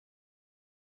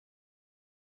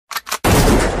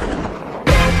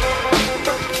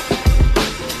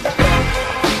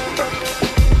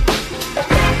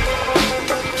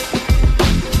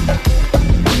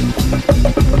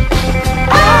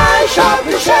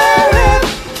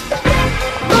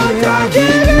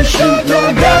shoot no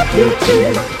deputy.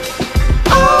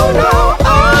 Oh no,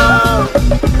 oh,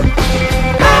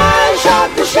 I shot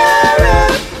the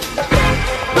sheriff,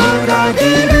 but I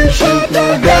didn't shoot no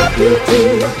deputy.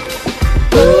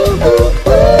 Ooh, ooh,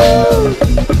 ooh,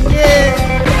 yeah.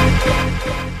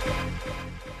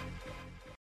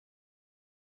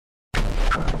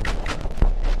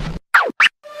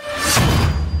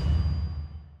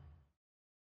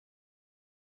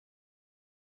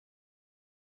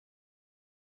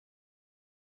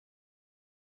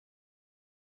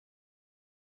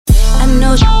 I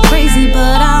know you're crazy, but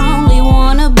I only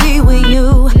wanna be with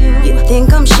you. You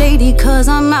think I'm shady cause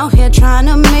I'm out here trying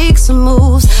to make some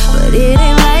moves, but it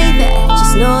ain't like that,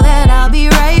 just know that I'll be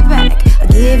right back. I'll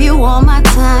give you all my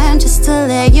time just to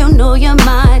let you know you're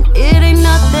mine. It ain't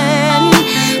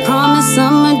nothing, promise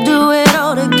I'ma do it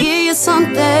all to give you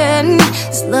something.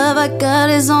 This love I got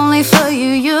is only for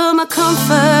you, you're my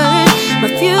comfort, my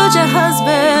future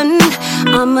husband.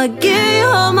 I'ma give you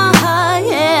all my heart,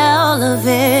 yeah, all of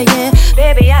it, yeah.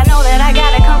 Baby, I know that I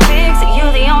gotta come fix it.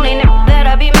 You the only nigga that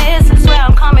I be missing. Swear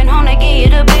I'm coming home to give you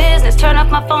the business. Turn off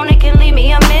my phone, it can leave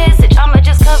me a message. I'ma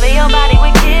just cover your body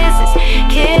with kisses,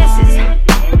 kisses.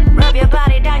 Rub your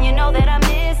body down, you know that I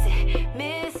miss it,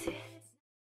 miss it.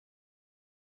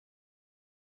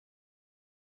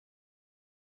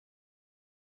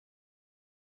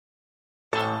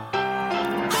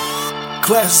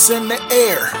 Glasses in the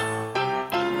air,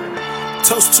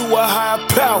 toast to a higher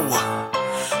power.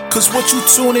 Cause what you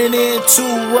tuning into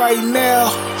right now,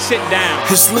 sit down,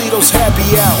 is Lito's Happy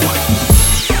Hour.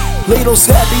 Lito's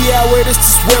Happy Hour, this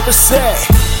is where it's at.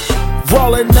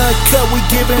 Raw and uncut, we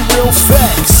giving real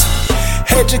facts.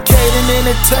 Educating,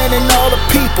 entertaining all the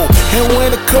people. And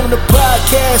when it come to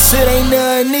podcasts, it ain't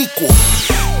nothing equal.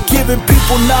 Giving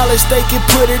people knowledge they can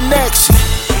put in action.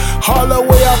 All the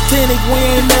way authentic, we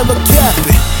ain't never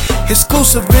capping.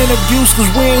 Exclusive interviews cause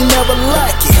we ain't never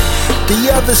lacking. The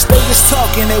other state is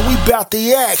talking and we bout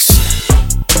the action.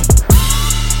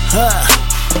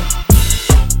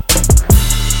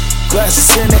 Glasses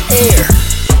in the air,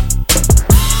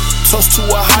 toast to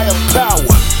a higher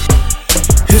power.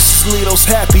 This is Lito's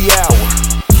Happy Hour.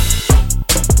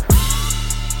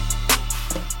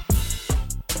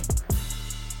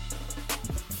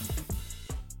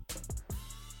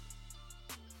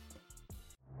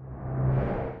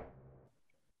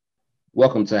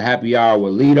 Welcome to Happy Hour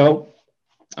with Lito.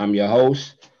 I'm your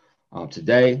host.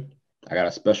 Today, I got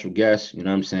a special guest, you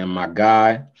know what I'm saying, my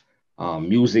guy,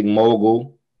 music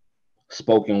mogul,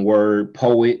 spoken word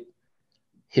poet,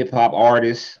 hip-hop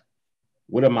artist.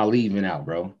 What am I leaving out,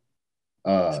 bro?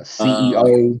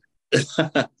 CEO.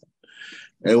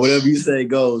 Hey, whatever you say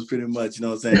goes, pretty much, you know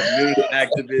what I'm saying? Community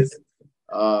activist,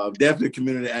 definitely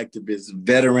community activist,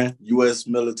 veteran, U.S.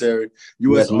 military,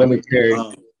 U.S.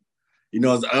 military. You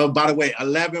know, by the way,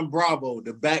 11 Bravo,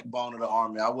 the backbone of the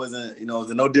Army. I wasn't, you know,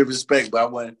 no disrespect, but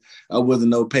I wasn't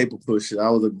no paper pusher. I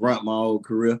was a grunt my whole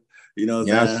career. You know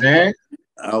what I'm saying?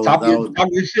 Talk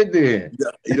your shit then.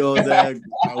 You know what I'm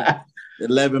saying?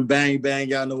 11 bang bang,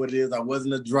 y'all know what it is. I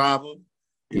wasn't a driver.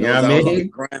 You know what I mean? I was on the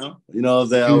ground. You know what I'm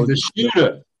saying? I was the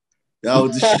shooter. I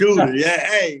was the shooter. Yeah,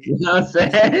 hey. You know what I'm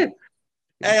saying?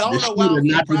 Hey, I don't know why I was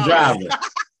not the driver.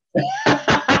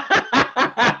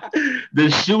 The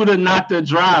shooter, not the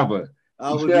driver.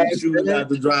 I was the shooter, not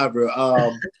the driver.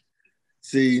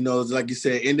 See, you know, like you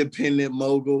said, independent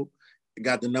mogul.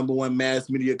 Got the #1 mass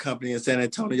media company in San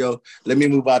Antonio. Let me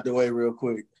move out the way real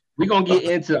quick. We're going to get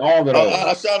into all of those.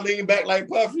 I start leaning back like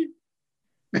Puffy.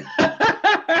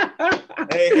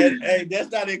 hey,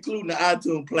 that's not including the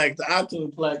iTunes plaques. The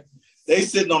iTunes plaques, they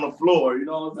sitting on the floor. You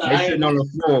know what I'm saying? They sitting on the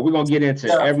floor. We're going to get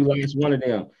into every last one of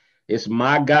them. It's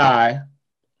my guy,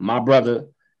 my brother,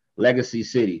 Legacy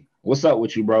City. What's up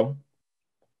with you, bro?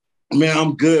 Man,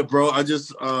 I'm good, bro. I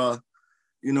just,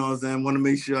 you know what I'm saying, want to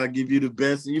make sure I give you the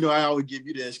best. You know, I always give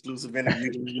you the exclusive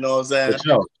interview. You know what I'm saying?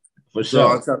 For sure. So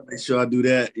I try to make sure I do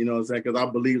that. You know what I'm saying? Because I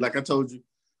believe, like I told you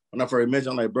when I first met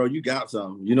you, I'm like, bro, you got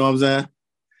something. You know what I'm saying?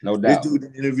 No doubt. This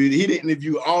dude interviewed. He didn't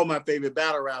interview all my favorite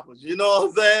battle rappers. You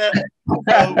know what I'm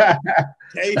saying?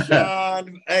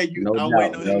 K-Shine. Hey, I'm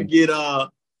waiting on him to get. I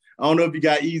don't know if you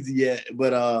got Easy yet,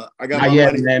 but I got. Not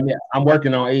yet, man. I'm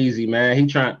working on Easy, man. He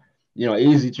trying,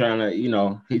 Easy trying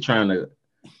to, he trying to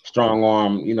strong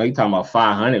arm. He talking about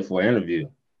 500 for an interview.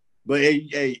 But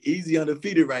hey, Easy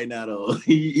undefeated right now though.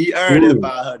 he earned that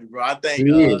 500, bro. I think.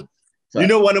 You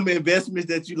know, one of them investments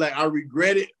that you like, I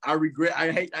regret it. I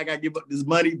hate I gotta give up this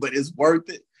money, but it's worth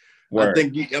it. Word. I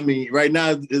think, right now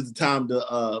is the time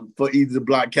to for Easy the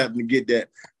Block Captain to get that.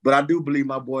 But I do believe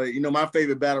my boy, my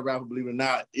favorite battle rapper, believe it or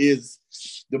not, is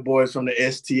the boys from the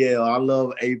STL. I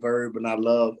love A-Verb and I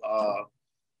love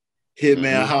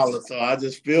Hitman Holler. So I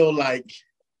just feel like,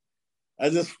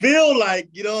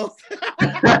 you know.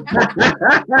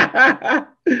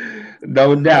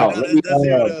 No doubt. Let's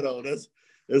hear that though.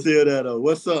 Let's hear that though.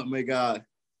 What's up, my guy?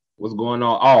 What's going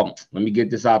on? Oh, let me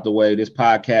get this out the way. This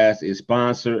podcast is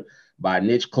sponsored by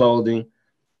Niche Clothing.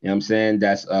 You know what I'm saying?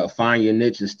 That's find your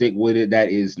niche and stick with it. That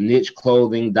is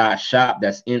nicheclothing.shop.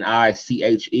 That's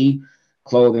NICHE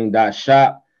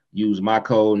clothing.shop. Use my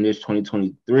code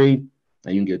niche2023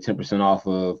 and you can get 10% off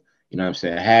of, you know what I'm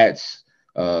saying, hats,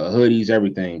 hoodies,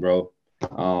 everything, bro. You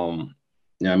know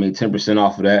what I mean? 10%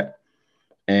 off of that.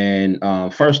 And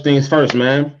first things first,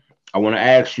 man, I want to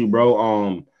ask you,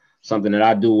 bro, something that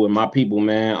I do with my people,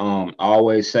 man. I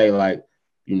always say, like,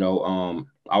 you know,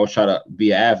 I always try to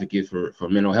be an advocate for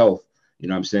mental health. You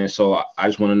know what I'm saying? So I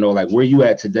just want to know, like, where you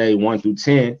at today, 1 through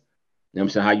 10. You know what I'm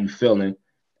saying? How you feeling?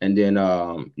 And then,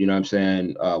 you know what I'm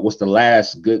saying? What's the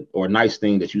last good or nice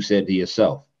thing that you said to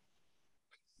yourself?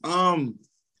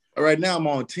 Right now I'm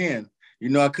on 10. You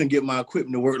know, I couldn't get my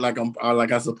equipment to work like I'm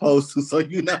supposed to. So,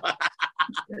 you know,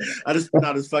 I just spent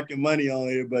all this fucking money on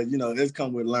it, but you know, it's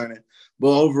come with learning. But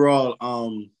overall,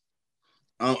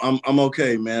 I'm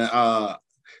okay, man.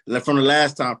 From the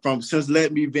last time, since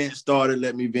Let Me Vent started,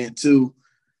 Let Me Vent 2,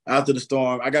 After the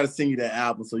Storm, I gotta send you that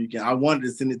album so you can. I wanted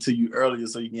to send it to you earlier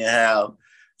so you can have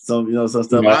some, you know, some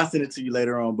stuff. Yeah. I'll send it to you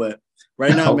later on. But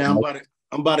right now, man,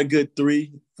 I'm about a good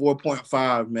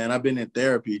 4.5, man. I've been in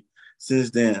therapy since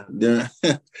then.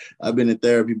 I've been in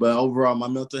therapy, but overall, my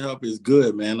mental health is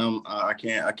good, man. I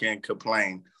can't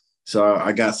complain. So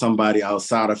I got somebody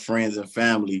outside of friends and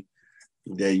family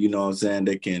that, you know what I'm saying,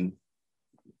 that can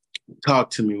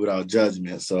talk to me without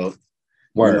judgment. So,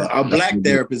 you know, a black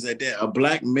therapist at that, a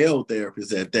black male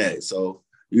therapist at that. So,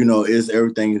 you know,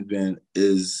 everything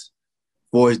is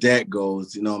far as that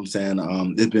goes, you know what I'm saying?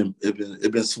 It's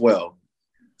been swell.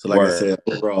 So like I said,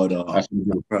 overall,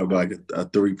 probably like a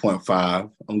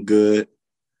 3.5. I'm good.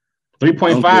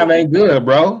 3.5 ain't good,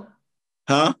 bro.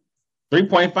 Huh?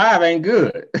 3.5 ain't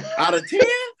good. Out of 10?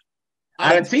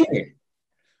 Out of 10.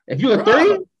 If you're a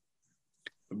 3?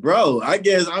 Bro, I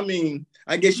guess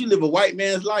you live a white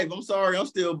man's life. I'm sorry, I'm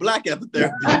still black after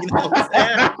therapy. You know what I'm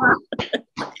saying?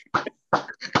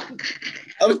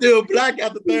 I'm still black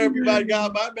after therapy, by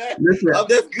God, my man. Listen,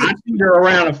 that's good. I teeter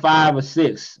around a 5 or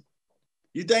 6.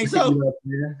 You think so?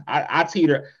 I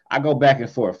teeter. I go back and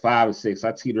forth, 5 or 6.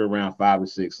 I teeter around 5 or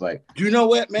 6. Like, you know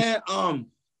what, man?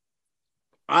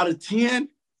 Out of 10,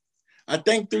 I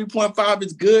think 3.5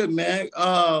 is good, man.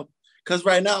 Cause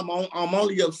right now I'm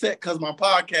only upset because my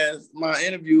podcast, my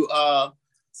interview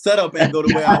setup ain't go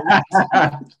the way I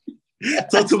want.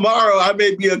 So tomorrow I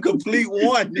may be a complete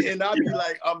 1, and I'll be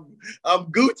like, I'm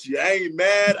Gucci. I ain't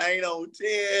mad. I ain't on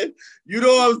 10. You know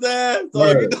what I'm saying?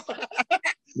 So you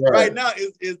know, right now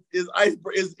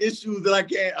it's issues that I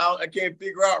can't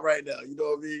figure out right now. You know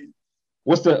what I mean?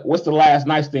 What's the last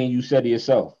nice thing you said to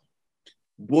yourself?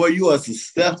 Boy, you are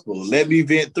successful. Let Me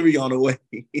Vent 3 on the way.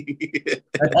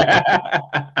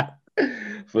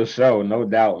 For sure, no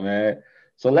doubt, man.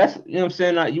 So let's, you know what I'm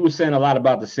saying? You were saying a lot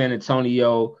about the San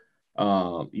Antonio,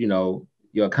 you know,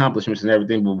 your accomplishments and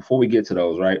everything. But before we get to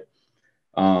those, right?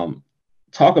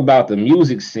 Talk about the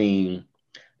music scene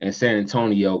in San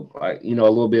Antonio, you know, a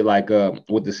little bit like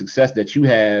with the success that you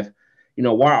have, you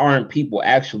know, why aren't people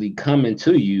actually coming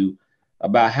to you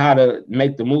about how to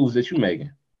make the moves that you're making?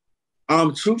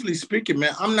 Truthfully speaking,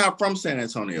 man, I'm not from San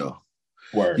Antonio.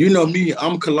 Word. You know me,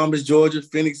 I'm Columbus, Georgia,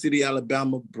 Phoenix City,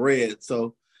 Alabama, bred.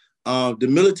 So the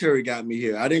military got me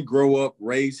here. I didn't grow up,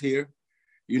 raised here.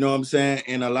 You know what I'm saying?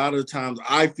 And a lot of times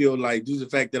I feel like due to the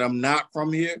fact that I'm not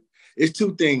from here, it's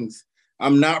 2 things.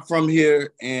 I'm not from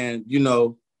here, and, you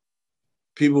know,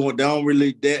 people don't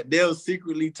really, they'll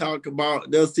secretly come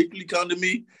to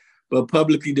me, but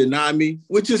publicly deny me,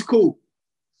 which is cool.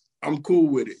 I'm cool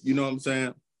with it. You know what I'm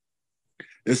saying?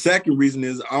 The second reason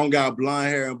is I don't got blonde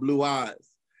hair and blue eyes.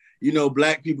 You know,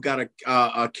 black people got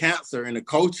a cancer in the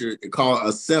culture called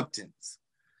acceptance.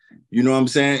 You know what I'm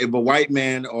saying? If a white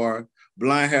man or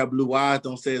blonde hair, blue eyes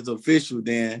don't say it's official,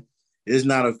 then it's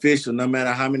not official. No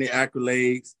matter how many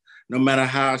accolades, no matter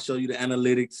how I show you the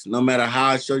analytics, no matter how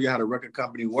I show you how the record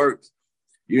company works,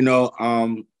 you know,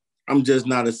 I'm just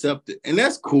not accepted. And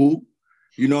that's cool.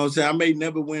 You know what I'm saying? I may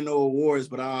never win no awards,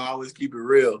 but I always keep it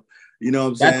real. You know what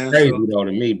I'm saying? That's crazy though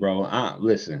to me, bro.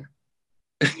 Listen,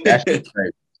 that's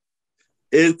crazy.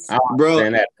 It's bro,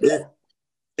 and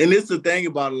it's the thing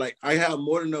about it. Like, I have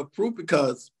more than enough proof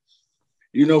because,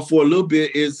 you know, for a little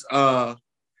bit, it's the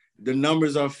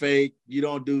numbers are fake. You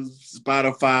don't do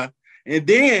Spotify, and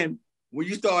then when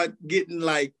you start getting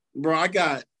like, bro,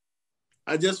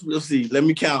 we'll see. Let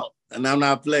me count, and I'm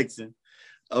not flexing.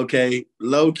 Okay,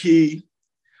 Low Key,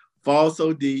 Fall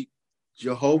So Deep,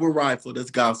 Jehovah Rifle,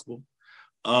 that's gospel.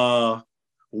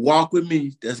 Walk With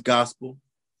Me, that's gospel.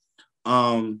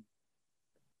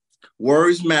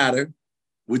 Words Matter,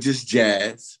 which is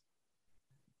jazz.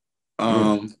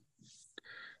 My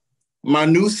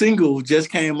new single just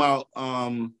came out.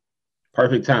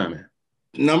 Perfect timing.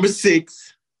 Number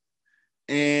 6,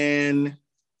 and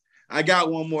I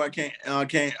got one more. I can't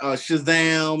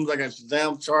Shazams. I got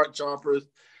Shazam chart choppers,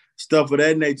 stuff of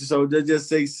that nature. So they just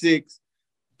say 6,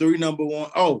 3 number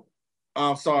 1. Oh,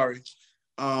 sorry.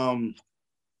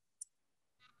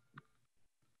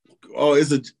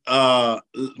 It's a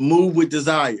Move With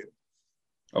Desire.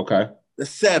 Okay. The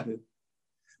 7.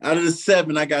 Out of the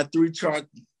 7, I got 3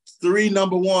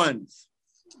 number 1s.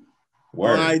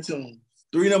 Word. On iTunes.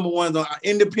 3 number 1s on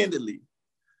independently.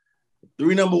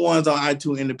 3 number 1s on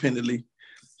iTunes independently.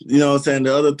 You know what I'm saying?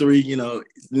 The other 3,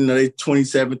 they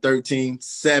 27, 13,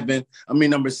 7.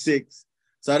 Number 6.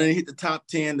 So I didn't hit the top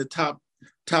 10, the top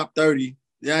 30.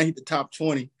 Yeah, I hit the top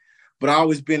 20, but I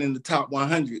always been in the top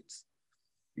 100s.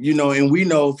 And we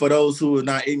know, for those who are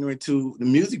not ignorant to the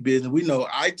music business, we know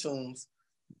iTunes,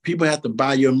 people have to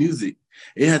buy your music.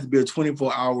 It has to be a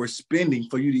 24-hour spending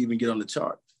for you to even get on the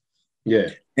chart.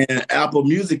 Yeah. And Apple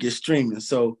Music is streaming.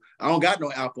 So I don't got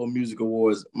no Apple Music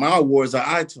awards. My awards are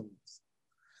iTunes.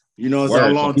 It's a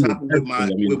long time with my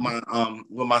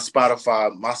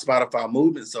Spotify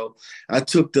movement. So I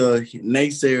took the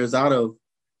naysayers out of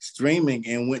streaming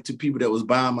and went to people that was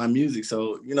buying my music.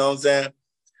 So, you know what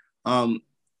I'm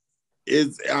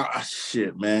saying?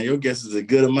 Shit, man. Your guess is as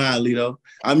good as mine, Lito.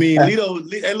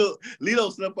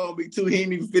 Lito slept on me too. He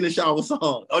didn't even finish our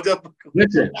song.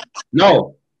 Listen,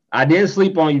 no, I didn't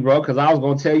sleep on you, bro, because I was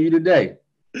gonna tell you today.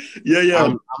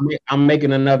 Yeah. I'm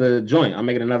making another joint. I'm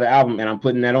making another album, and I'm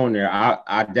putting that on there.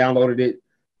 I downloaded it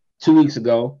 2 weeks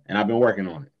ago, and I've been working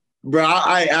on it. Bro,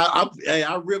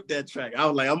 I ripped that track. I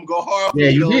was like, I'm gonna go hard. Yeah,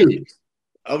 you did.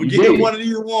 I'm gonna get one of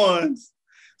these ones.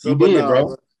 So, you did,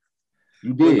 bro.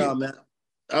 You did. But man,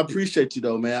 I appreciate you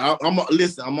though, man.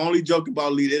 Listen. I'm only joking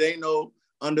about Lito. It ain't no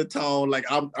undertone. Like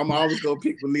I'm always gonna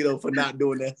pick with Lito for not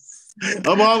doing that.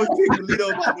 I'm always picking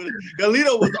Lito because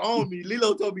Lito was on me.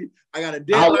 Lito told me I got a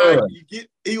deadline.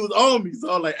 He was on me,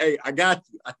 so I'm like, hey, I got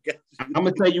you. I'm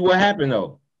gonna tell you what happened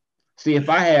though. See, if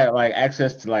I had like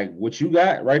access to like what you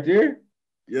got right there,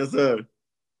 yes, sir,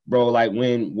 bro. Like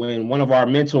when one of our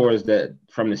mentors that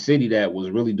from the city that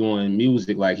was really doing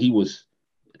music, like he was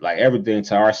like everything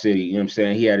to our city. You know what I'm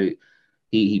saying? He had it.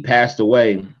 He passed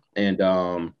away, and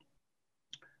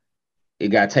it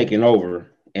got taken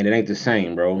over, and it ain't the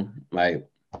same, bro. Like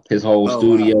his whole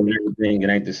studio and everything, it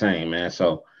ain't the same, man.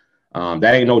 So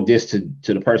that ain't no diss to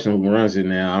the person who runs it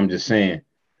now. I'm just saying,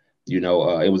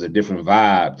 it was a different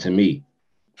vibe to me.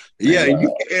 Yeah,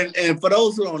 and for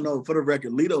those who don't know, for the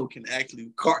record, Lito can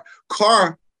actually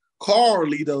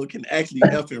Lito can actually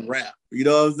effing rap. You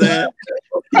know what I'm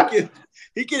saying?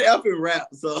 He can effing rap.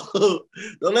 So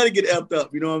don't let it get effed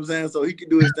up. You know what I'm saying? So he can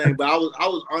do his thing. But I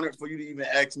was honored for you to even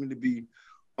ask me to be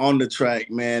on the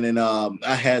track, man. And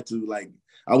I had to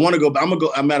I want to go. I'm gonna go.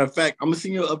 As a matter of fact, I'm gonna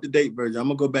send you an up-to-date version. I'm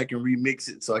gonna go back and remix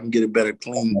it so I can get a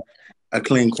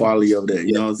clean quality of that.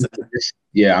 You know what I'm saying?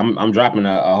 Yeah, I'm dropping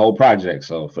a whole project,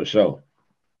 so for sure.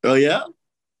 Oh yeah?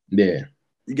 Yeah.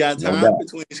 You got time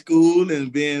between school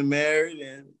and being married,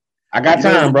 and I got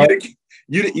time, bro.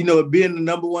 Being the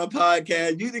number 1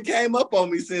 podcast, you done came up on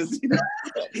me since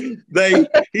he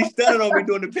started on me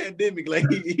during the pandemic.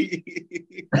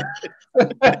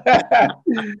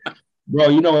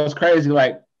 Bro, it's crazy.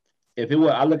 Like, if it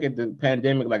were, I look at the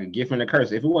pandemic like a gift and a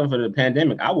curse. If it wasn't for the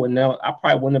pandemic, I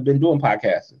probably wouldn't have been doing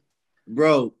podcasting.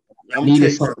 Bro, I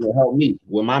needed something to help me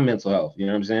with my mental health. You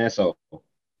know what I'm saying? So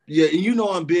yeah, and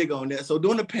I'm big on that. So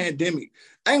during the pandemic,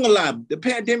 I ain't gonna lie, the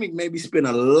pandemic made me spend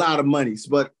a lot of money,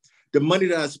 but the money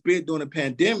that I spent during the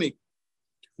pandemic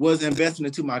was investing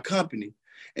into my company.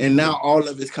 And now all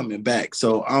of it's coming back.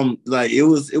 So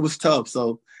it was tough.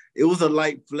 So it was a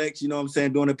light flex, you know what I'm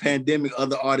saying? During the pandemic,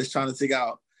 other artists trying to figure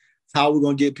out how we're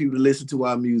gonna get people to listen to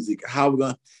our music.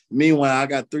 Meanwhile, I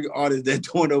got 3 artists that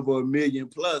doing over 1 million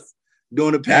plus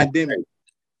during the pandemic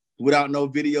without no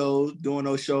videos, doing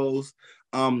no shows.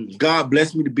 God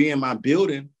blessed me to be in my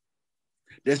building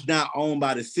that's not owned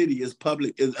by the city. It's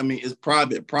public. It's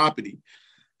private property.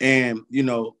 And,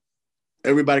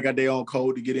 everybody got their own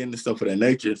code to get in and stuff of that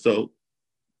nature. So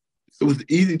it was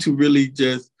easy to really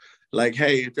just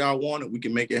hey, if y'all want it, we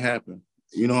can make it happen.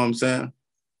 You know what I'm saying?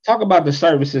 Talk about the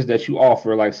services that you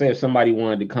offer. Like, say if somebody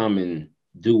wanted to come and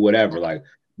do whatever, like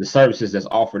the services that's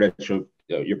offered at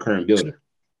your current building.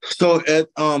 So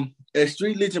at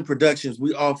Street Legend Productions,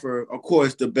 we offer, of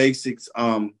course, the basics,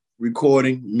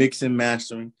 recording, mixing,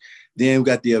 mastering. Then we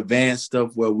got the advanced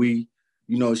stuff where we,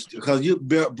 because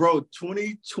bro,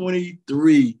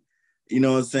 2023, you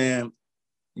know what I'm saying?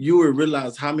 You will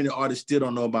realize how many artists still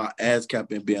don't know about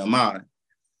ASCAP and BMI.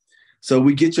 So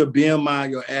we get your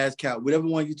BMI, your ASCAP, whatever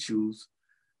one you choose.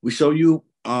 We show you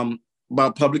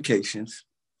about publications.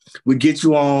 We get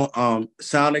you on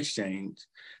Sound Exchange,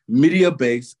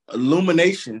 Mediabase,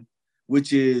 Illumination,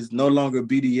 which is no longer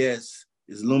BDS,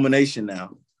 is Illumination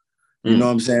now. You know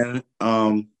what I'm saying?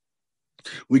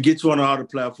 We get you on all the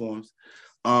platforms.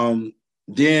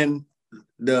 Then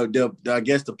I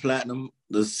guess the platinum,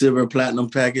 the silver platinum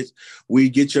package, we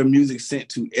get your music sent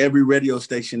to every radio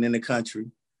station in the country,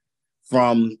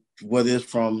 from whether it's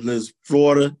from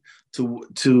Florida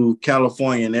to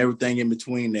California and everything in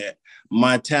between that,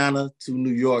 Montana to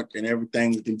New York and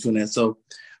everything in between that. So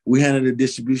we handle the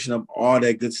distribution of all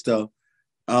that good stuff.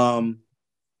 So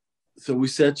we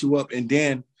set you up, and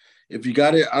then if you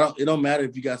got it, it don't matter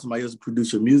if you got somebody else to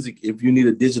produce your music. If you need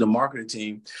a digital marketing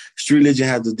team, Street Legend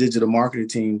has a digital marketing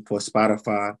team for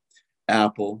Spotify,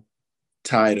 Apple,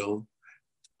 Tidal,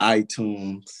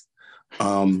 iTunes,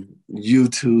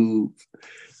 YouTube,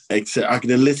 etc.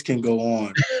 The list can go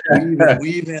on.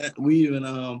 We even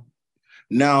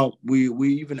now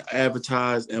we even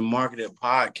advertise and market a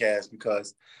podcast,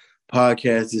 because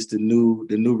podcast is the new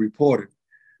reporter.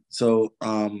 So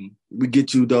we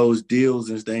get you those deals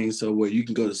and things, so where you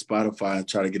can go to Spotify and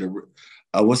try to get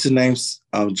what's his name?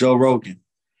 Joe Rogan.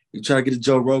 You try to get a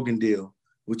Joe Rogan deal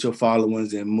with your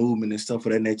followings and movement and stuff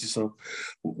of that nature. So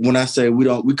when I say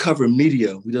we cover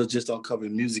media, we just don't cover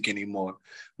music anymore.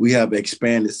 We have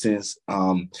expanded since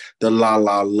the La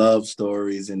La Love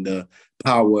Stories and the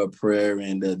Power of Prayer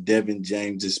and the Devin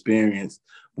James Experience.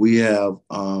 We have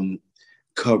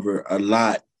covered a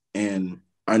lot, and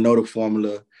I know the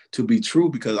formula to be true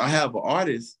because I have an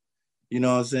artist, you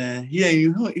know what I'm saying?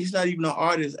 He's not even an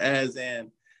artist as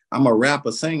in I'm a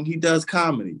rapper saying he does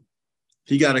comedy.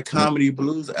 He got a comedy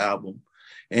blues album,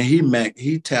 and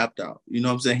he tapped out. You know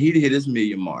what I'm saying? He hit his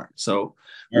million mark. So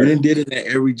we done did it in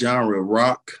every genre: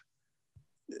 rock,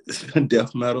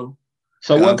 death metal.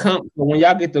 So what comes when you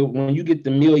get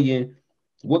the million?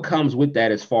 What comes with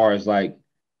that as far as like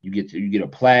you get a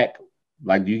plaque?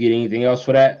 Like, do you get anything else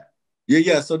for that?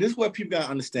 Yeah. So this is what people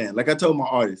gotta understand. Like I told my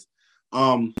artists,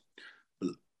 Lala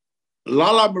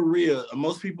Maria.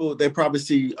 Most people they probably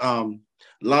see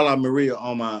Lala Maria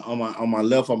on my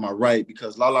left or my right,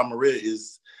 because Lala Maria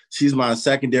she's my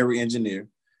secondary engineer,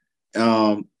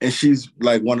 and she's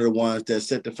like one of the ones that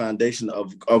set the foundation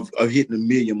of hitting a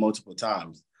million multiple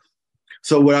times.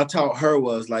 So what I taught her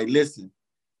was like, listen,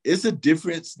 it's a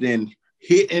difference than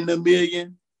hitting a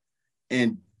million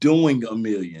and doing a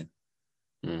million.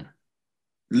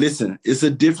 Listen, it's a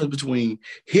difference between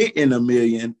hitting a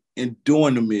million and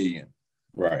doing a million.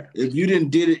 Right. If you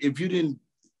didn't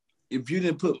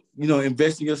put,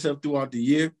 invest in yourself throughout the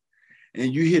year,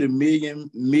 and you hit a million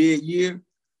mid-year,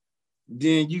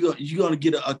 then you're gonna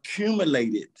get an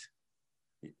accumulated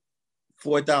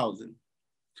 4,000.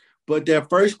 But that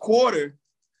first quarter,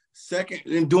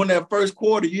 during that first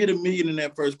quarter, you hit a million in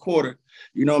that first quarter.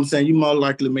 You know what I'm saying? You more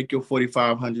likely to make your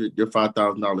 $4,500, your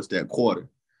 $5,000 that quarter.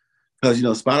 Because,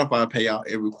 Spotify pay out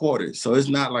every quarter. So it's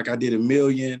not like I did a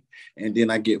million and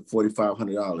then I get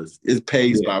 $4,500. It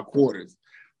pays by quarters.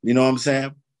 You know what I'm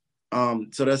saying?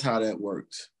 So that's how that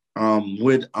works.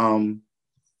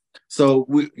 So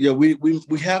we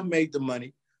have made the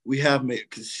money. We have made,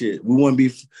 cause shit, we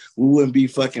wouldn't be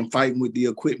fucking fighting with the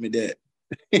equipment that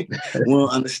we don't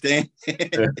understand.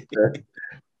 You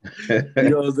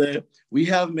know what I'm saying? We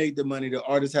have made the money. The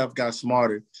artists have got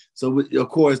smarter. So of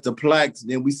course the plaques,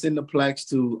 then we send the plaques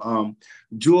to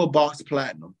Jewel Box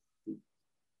Platinum.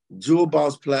 Jewel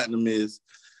Box Platinum is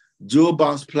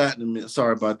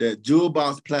sorry about that. Jewel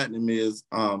Box Platinum is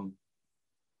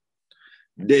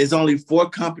there's only 4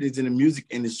 companies in the music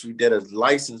industry that is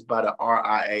licensed by the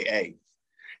RIAA,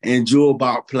 and Jewel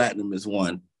Box Platinum is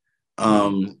one.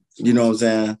 You know what I'm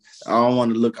saying? I don't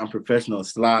want to look unprofessional,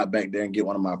 slide back there and get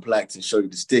one of my plaques and show you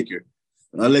the sticker.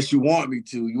 Unless you want me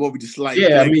to. You want me to slide?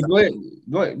 Yeah, I mean, go ahead,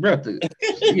 bro.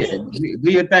 Yeah, do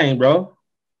your thing, bro.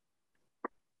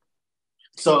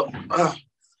 So,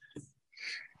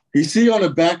 you see on the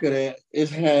back of that, it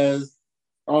has,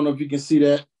 I don't know if you can see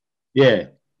that. Yeah,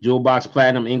 Jewel Box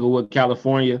Platinum, Inglewood,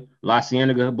 California, La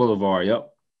Cienega Boulevard.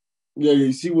 Yep. Yeah,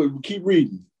 you see what? Keep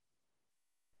reading.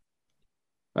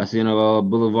 La Cienega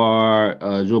Boulevard,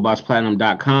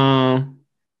 jewelboxplatinum.com.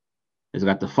 It's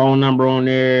got the phone number on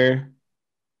there.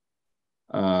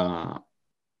 On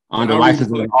the license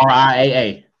of the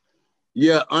RIAA.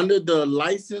 Yeah, under the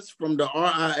license from the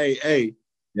RIAA.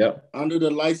 Yep. Under the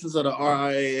license of the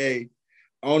RIAA,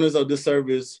 owners of the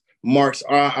service marks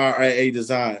RIAA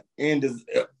design and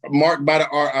marked by the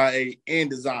RIAA and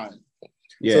design.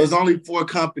 Yeah. So it's only 4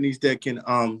 companies that can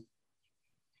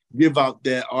give out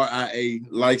that RIAA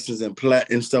license and plat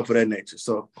and stuff of that nature.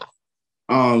 So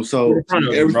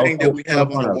everything that we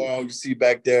have on the wall you see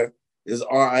back there is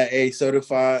RIAA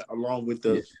certified, along with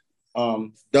the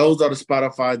those are the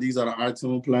Spotify, these are the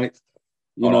iTunes plaques.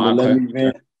 You know, the Let Me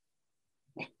Vent.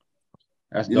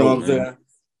 That's you know what I'm saying?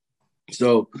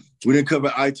 So we didn't cover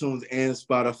iTunes and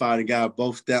Spotify. They got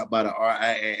both stamped by the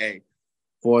RIAA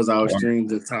for as our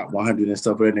streams in top 100 and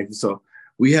stuff like that. So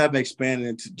we have expanded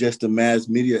into just the mass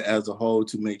media as a whole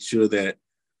to make sure that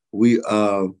we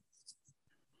are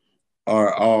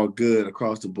all good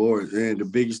across the board. And the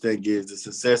biggest thing is the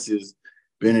success is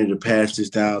being able to pass this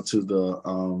down to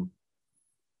the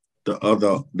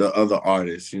other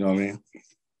artists. You know what I mean?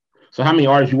 So how many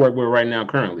artists you work with right now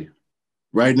currently?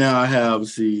 Right now, I have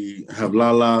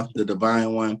Lala, the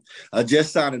Divine One. I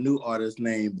just signed a new artist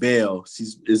named Belle.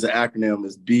 Is an acronym.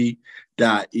 It's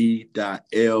B.E.L.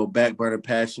 Backburner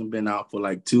Passion. Been out for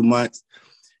like 2 months,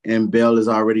 and Belle is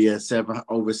already at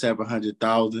over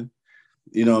 700,000.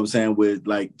 You know what I'm saying? With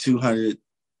like 200.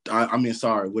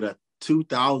 With a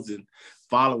 2,000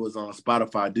 followers on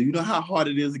Spotify. Do you know how hard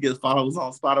it is to get followers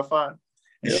on Spotify?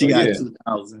 And she got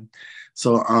 2,000.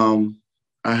 So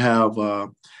I have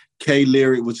K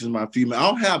Lyric, which is my female. I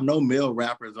don't have no male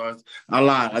rappers. I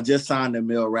lied. I just signed a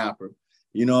male rapper.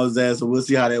 You know what I'm saying? So we'll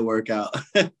see how that work out.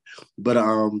 But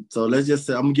so let's just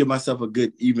say I'm gonna give myself a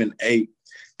good even 8.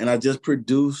 And I just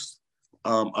produced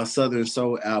a Southern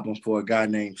Soul album for a guy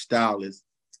named Stylist,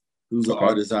 who's an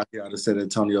artist out here out of San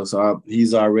Antonio. So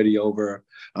he's already over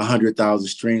 100,000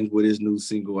 streams with his new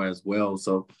single as well.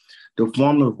 So the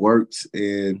formula works,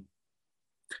 and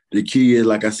the key is,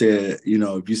 like I said, you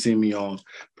know, if you see me on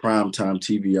primetime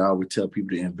TV, I would tell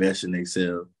people to invest in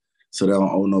themselves so they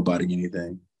don't owe nobody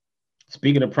anything.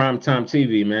 Speaking of primetime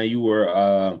TV, man, you were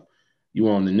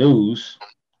on the news.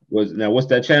 What's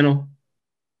that channel?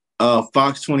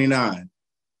 Fox 29.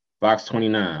 Fox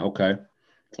 29. Okay.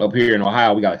 Up here in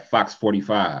Ohio, we got Fox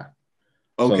 45.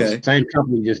 Okay. So same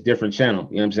company, just different channel.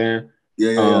 You know what I'm saying?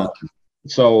 Yeah.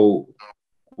 So,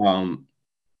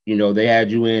 you know, they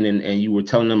had you in and you were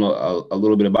telling them a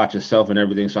little bit about yourself and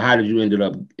everything. So how did you end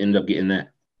up getting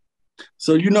that?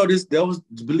 So, you know,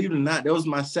 believe it or not, that was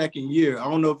my second year. I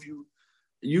don't know if you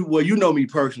know me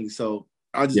personally, so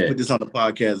I'll just put this on the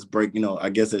podcast break, you know, I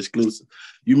guess exclusive.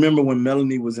 You remember when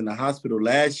Melanie was in the hospital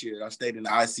last year? I stayed in the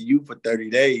ICU for 30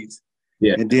 days.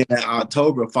 Yeah. And then in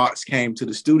October, Fox came to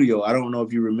the studio. I don't know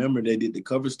if you remember, they did the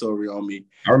cover story on me.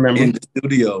 I remember. In the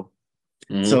studio.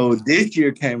 Mm-hmm. So this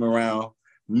year came around,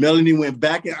 Melanie went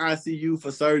back in ICU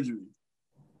for surgery.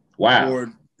 Wow.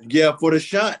 For the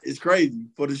shunt. It's crazy.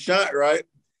 For the shunt, right?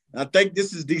 I think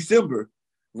this is December,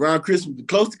 around Christmas,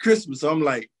 close to Christmas. So I'm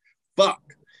like, fuck.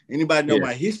 Anybody know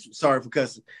my history? Sorry for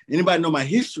cussing. Anybody know my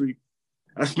history?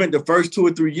 I spent the first 2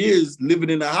 or 3 years living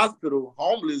in the hospital,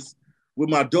 homeless, with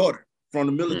my daughter from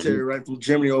the military, right? From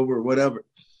Germany over or whatever.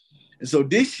 And so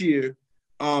this year,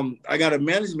 I got a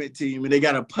management team and they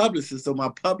got a publicist. So my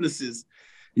publicist,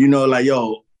 you know, like,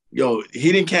 yo,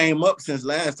 he didn't came up since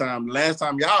last time. Last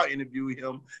time y'all interviewed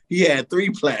him, he had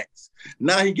 3 plaques.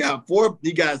 Now he got 4,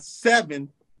 he got 7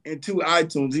 and 2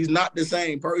 iTunes. He's not the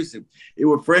same person. It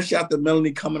was fresh after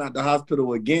Melanie coming out the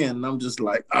hospital again. And I'm just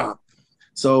like,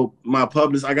 So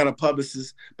I got a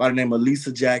publicist by the name of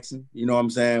Lisa Jackson. You know what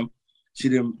I'm saying? She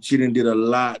didn't did a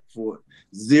lot for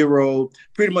Zero,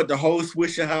 pretty much the whole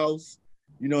Swisher House.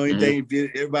 You know,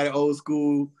 everybody old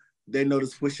school, they know the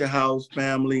Swisher House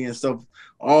family and stuff.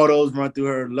 All those run through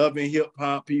her. Loving hip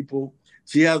hop people.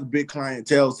 She has a big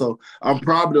clientele, so I'm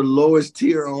probably the lowest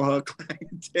tier on her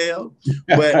clientele.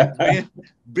 But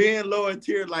being lower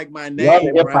tier, like my name,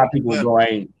 loving hip hop people, bro,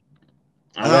 ain't.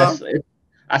 I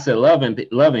said loving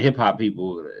hip hop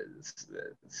people.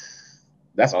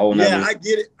 That's all. Yeah, I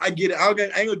get it. I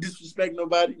ain't gonna disrespect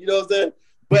nobody. You know what I'm saying?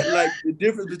 But like the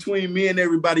difference between me and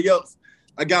everybody else,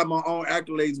 I got my own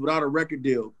accolades without a record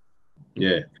deal.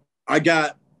 Yeah, I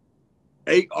got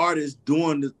 8 artists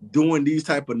doing these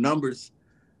type of numbers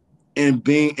and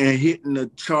hitting the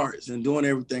charts and doing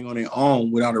everything on their own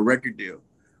without a record deal,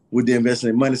 with the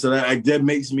investment money. So that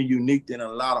makes me unique than a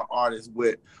lot of artists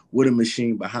with a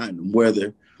machine behind them.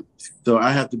 So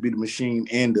I have to be the machine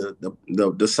and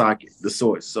the socket, the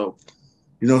source. So,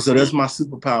 you know, so that's my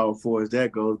superpower for as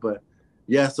that goes. But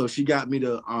yeah, so she got me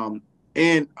to I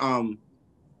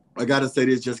gotta say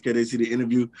this just in case they see the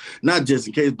interview, not just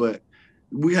in case, but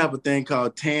we have a thing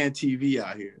called Tan TV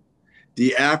out here.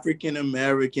 the African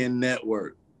American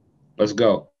Network. Let's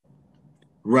go.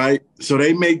 Right? So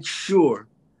they make sure,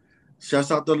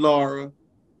 shouts out to Laura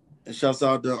and shouts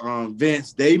out to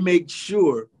Vince, they make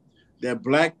sure that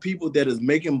Black people that is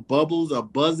making bubbles or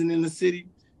buzzing in the city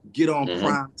get on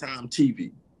primetime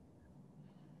TV.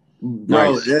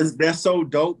 Bro, Nice. that's so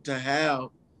dope to have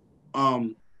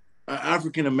an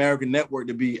African American network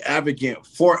to be advocate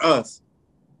for us.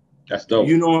 That's dope.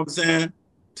 You know what I'm saying?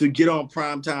 To get on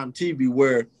primetime TV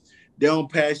where they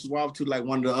don't pass you off to like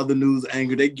one of the other news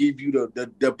anchors. They give you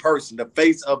the person, the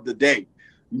face of the day,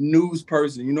 news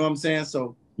person. You know what I'm saying?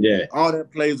 So yeah, all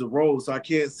that plays a role. So I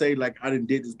can't say like I didn't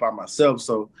did this by myself.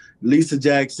 So Lisa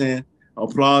Jackson,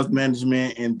 Applause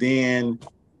Management, and then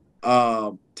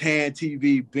Tan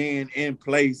TV being in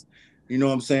place, you know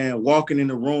what I'm saying, walking in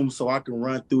the room so I can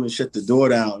run through and shut the door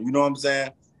down, you know what I'm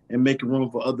saying, and making room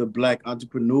for other Black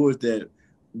entrepreneurs that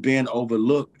being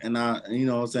overlooked. And I, you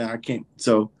know what I'm saying, I can't.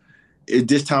 So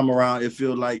this time around, it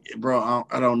feels like, bro,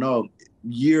 I don't know.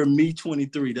 Year me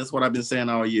 23. That's what I've been saying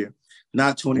all year.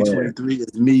 Not 2023.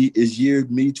 It's me. It's year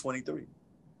me 23.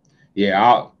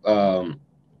 Yeah,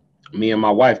 me and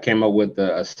my wife came up with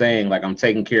a saying like, I'm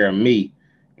taking care of me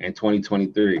in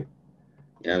 2023. You know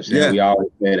what I'm saying? Yeah. We always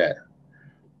say that.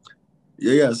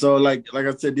 Yeah. So like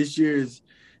I said, this year is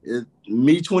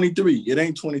me 23. It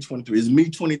ain't 2023. It's me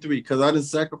 23 because I done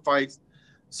sacrificed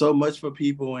so much for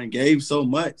people and gave so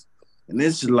much. And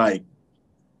it's like,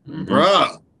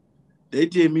 bruh, they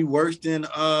did me worse than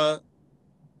the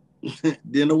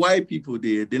white people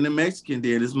did, than the Mexican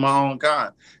did. It's my own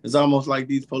kind. It's almost like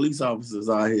these police officers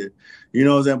out here. You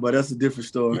know what I'm saying? But that's a different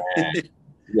story.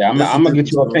 Yeah, I'm gonna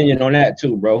get your opinion on that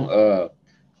too, bro.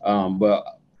 But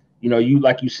you know, you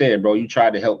like you said, bro, you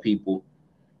tried to help people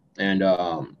and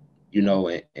you know,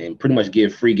 and pretty much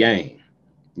give free game.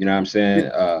 You know what I'm saying?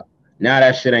 Now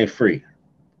that shit ain't free,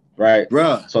 right?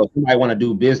 Bruh. So if somebody want to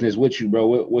do business with you,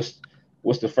 bro, what's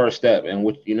the first step? And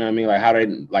what, you know what I mean? Like how they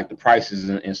like the prices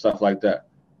and stuff like that.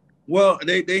 Well,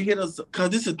 they hit us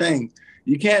because this is the thing.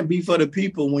 You can't be for the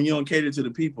people when you don't cater to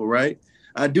the people, right?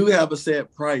 I do have a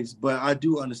set price, but I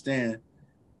do understand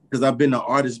because I've been an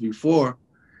artist before.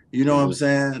 You know what I'm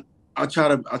saying? I try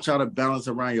to balance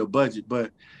around your budget,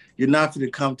 but you're not going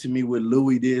to come to me with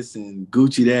Louis this and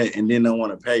Gucci that and then don't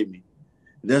want to pay me.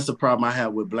 That's the problem I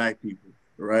have with Black people,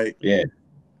 right? Yeah.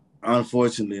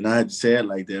 Unfortunately, and I had to say it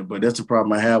like that, but that's the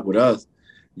problem I have with us.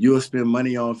 You'll spend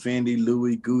money on Fendi,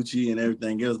 Louis, Gucci, and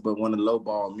everything else, but want to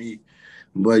lowball me.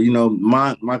 But you know,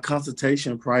 my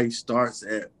consultation price starts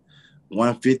at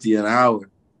 $150 an hour.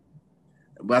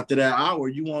 But after that hour,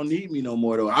 you won't need me no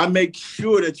more, though. I make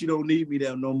sure that you don't need me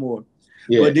there no more.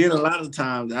 Yeah. But then a lot of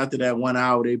times after that 1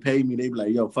 hour, they pay me. They be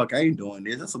like, yo, fuck, I ain't doing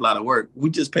this. That's a lot of work.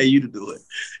 We just pay you to do it.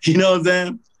 You know what I'm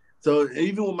saying? So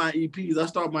even with my EPs, I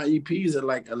start my EPs at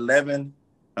like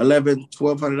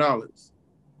 $1,200.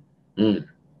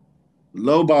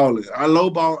 Lowballing.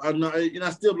 I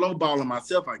still lowballing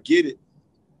myself. I get it.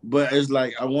 But it's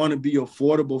like I want to be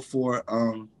affordable for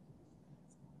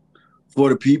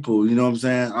the people, you know what I'm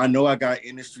saying? I know I got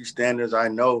industry standards. I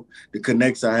know the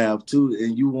connects I have too,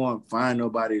 and you won't find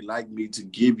nobody like me to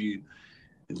give you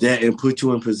that and put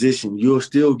you in position. You'll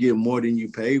still get more than you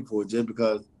paid for just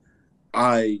because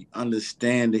I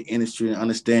understand the industry and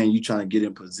understand you trying to get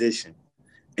in position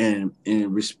and you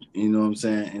know what I'm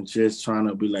saying? And just trying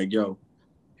to be like, yo,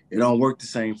 it don't work the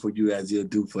same for you as it'll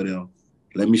do for them.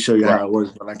 Let me show you how it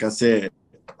works. But like I said,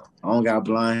 I don't got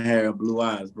blonde hair and blue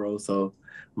eyes, bro. So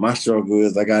my struggle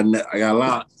is I got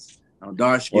locks. I'm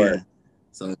dark skinned.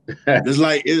 So it's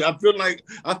like I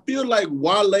feel like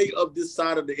Wale of this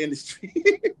side of the industry.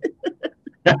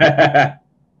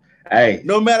 Hey,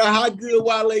 no matter how good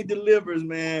Wale delivers,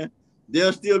 man,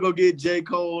 they'll still go get J.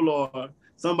 Cole or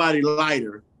somebody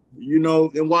lighter, you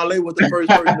know. And Wale was the first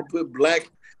person to put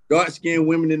black, dark-skinned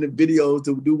women in the videos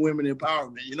to do women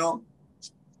empowerment, you know.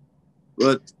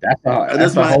 But that's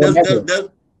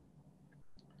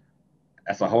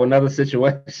a whole nother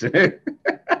situation. Yeah,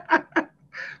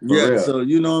 real. So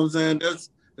you know what I'm saying. That's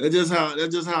just how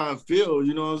I feel.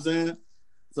 You know what I'm saying.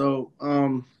 So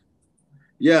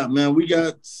yeah, man, we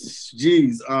got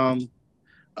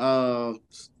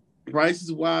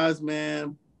prices wise,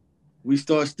 man. We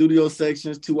start studio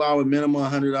sections 2 hour minimum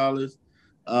 $100.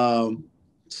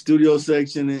 Studio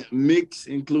section and mix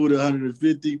include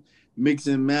 150. Mix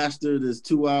and master, there's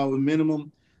 2 hour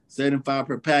minimum, $75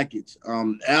 per package.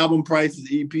 Album prices,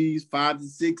 EPs, 5 to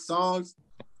 6 songs,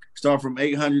 start from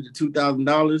 $800 to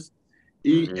 $2,000.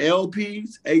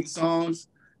 LPs, 8 songs,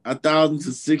 $1,000 to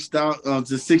 $6,000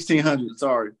 to $1,600.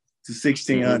 Sorry, to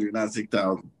 $1,600, not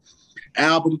 $6,000.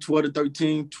 Album 12 to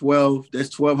 13, 12.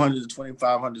 That's 1,200 to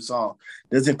 2,500 songs.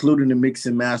 That's including the mix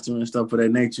and mastering and stuff of that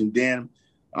nature. And then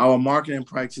our marketing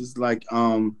practices, like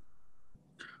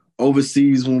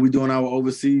overseas, when we're doing our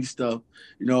overseas stuff,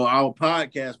 you know, our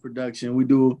podcast production, we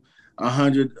do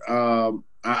 100 an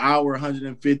hour,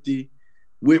 150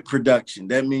 with production.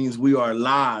 That means we are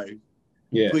live,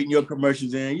 putting your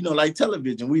commercials in, you know, like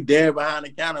television. We there behind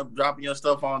the counter dropping your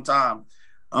stuff on time.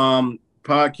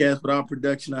 Podcast without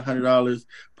production, $100.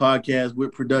 Podcast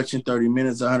with production, 30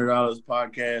 minutes, $100.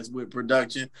 Podcast with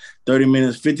production, 30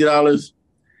 minutes, $50.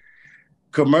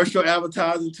 Commercial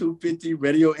advertising, $250.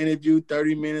 Radio interview,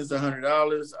 30 minutes,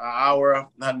 $100. An hour,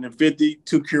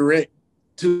 $150.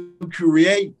 To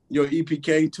create your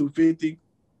EPK, $250.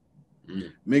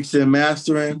 Mixing and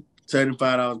mastering,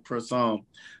 $75 per song.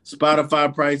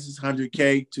 Spotify prices,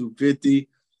 $100K, $250,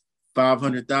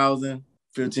 $500,000,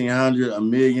 $1,500, $1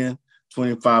 million,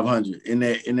 $2,500 in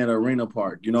that arena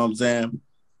park. You know what I'm saying?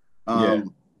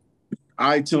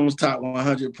 iTunes top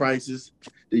 100 prices.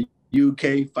 The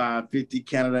UK $550,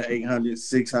 Canada $800,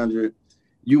 $600,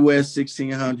 US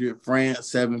 $1,600,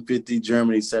 France $750,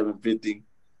 Germany $750.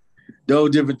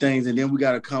 Those different things, and then we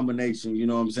got a combination. You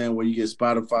know what I'm saying? Where you get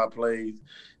Spotify plays,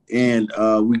 and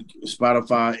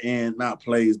Spotify and not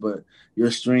plays, but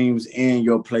your streams and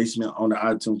your placement on the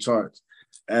iTunes charts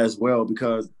as well,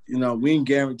 because, you know, we ain't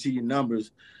guarantee your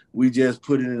numbers. We just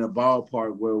put it in a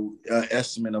ballpark where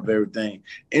estimate of everything.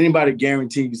 Anybody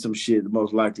guarantee you some shit,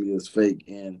 most likely is fake.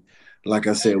 And like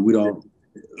I said, we don't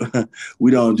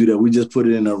do that. We just put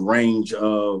it in a range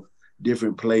of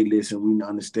different playlists, and we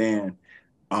understand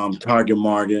target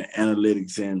market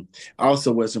analytics, and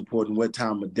also what's important, what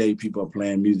time of day people are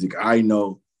playing music. I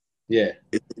know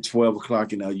it's 12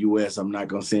 o'clock in the US. I'm not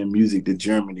gonna send music to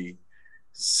Germany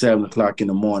 7 o'clock in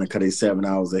the morning because they're 7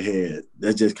 hours ahead.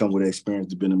 That just comes with experience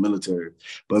to be in the military.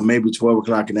 But maybe 12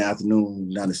 o'clock in the afternoon,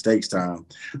 United States time,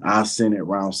 I'll send it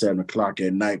around 7 o'clock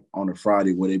at night on a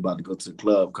Friday where they about to go to the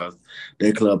club, because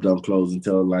their club don't close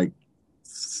until like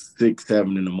 6,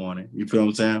 7 in the morning. You feel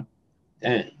what I'm saying?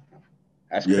 Dang.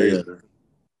 That's crazy.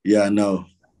 Yeah, I know.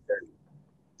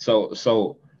 So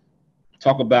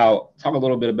talk a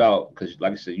little bit about, because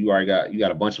like I said, you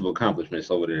got a bunch of accomplishments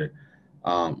over there.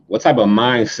 What type of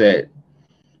mindset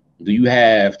do you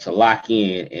have to lock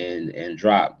in and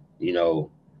drop, you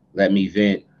know, let me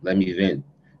vent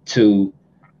to,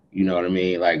 you know what I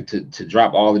mean? Like to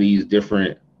drop all of these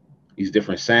different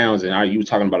sounds. And are you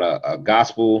talking about a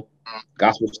gospel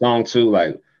song too?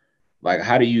 Like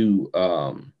how do you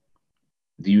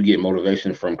get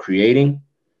motivation from creating?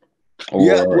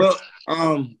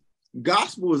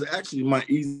 Gospel is actually my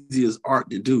easiest art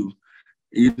to do.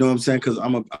 You know what I'm saying? Because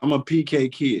I'm a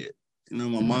PK kid. You know,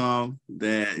 my mom,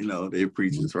 dad, you know, they're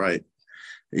preachers, right?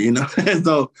 You know,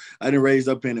 so I didn't raise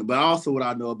up in it. But also what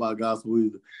I know about gospel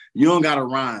is you don't got to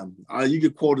rhyme. You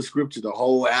can quote a scripture, the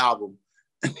whole album,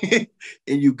 and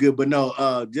you good. But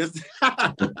no, just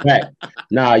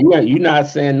nah, you not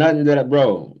saying nothing to that,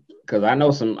 bro. Because I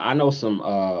know some.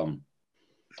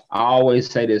 I always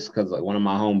say this because like one of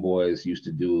my homeboys used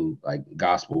to do like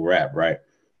gospel rap, right?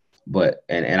 But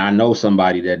and I know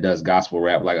somebody that does gospel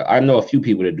rap. Like I know a few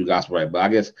people that do gospel rap, but I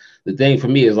guess the thing for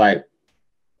me is like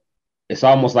it's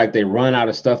almost like they run out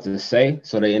of stuff to say,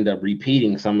 so they end up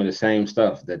repeating some of the same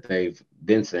stuff that they've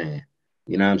been saying.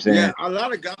 You know what I'm saying? Yeah, a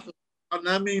lot of gospel.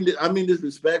 I mean this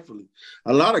respectfully.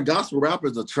 A lot of gospel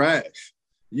rappers are trash.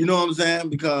 You know what I'm saying?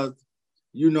 Because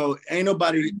you know, ain't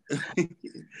nobody.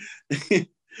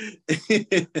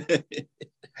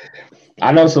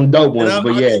 I know some dope ones,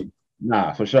 but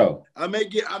nah, for sure. I may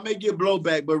get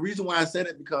blowback, but the reason why I said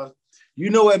it because you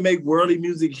know what make worldly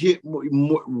music hit more,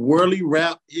 worldly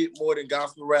rap hit more than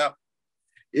gospel rap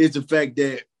is the fact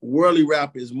that worldly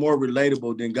rap is more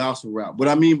relatable than gospel rap. What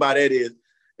I mean by that is,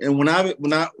 and when I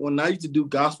used to do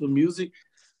gospel music,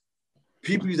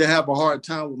 people used to have a hard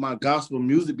time with my gospel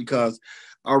music because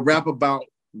I rap about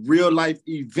real life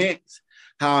events,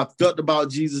 how I felt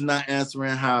about Jesus not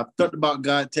answering, how I felt about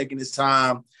God taking his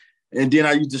time. And then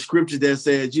I use the scripture that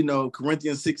says, you know,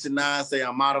 Corinthians 6:9 say,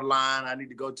 I'm out of line. I need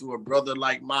to go to a brother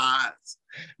like mine.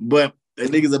 But that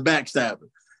nigga's a backstabber.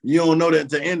 You don't know that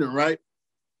to end it, right?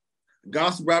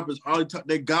 Gospel rappers only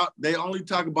they only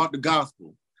talk about the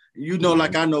gospel. You know,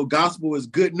 like I know gospel is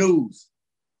good news.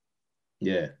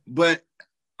 Yeah. But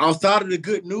outside of the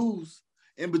good news,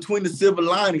 in between the silver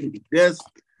lining, there's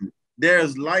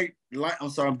light. I'm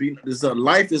sorry,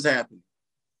 life is happening.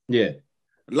 Yeah.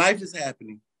 Life is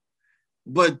happening.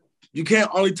 But you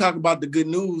can't only talk about the good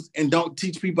news and don't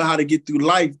teach people how to get through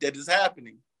life that is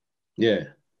happening. Yeah.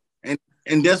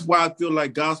 And that's why I feel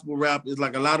like gospel rap is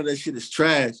like a lot of that shit is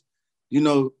trash. You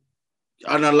know,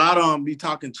 And a lot of them be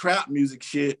talking trap music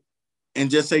shit and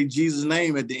just say Jesus'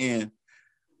 name at the end.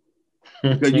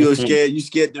 Because you're scared. You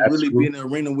scared to really be in the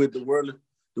arena with the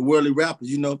worldly rappers.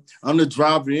 You know, I'm the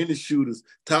driver and the shooters.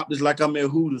 Topless like I'm at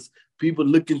Hooters. People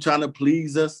looking, trying to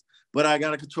please us, but I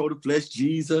gotta control the flesh,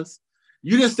 Jesus.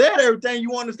 You just said everything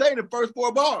you want to say in the first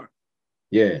 4 bars.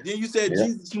 Yeah. Then you said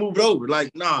Jesus moved over.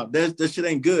 Like, nah, that shit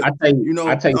ain't good. I tell you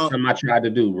something I tried to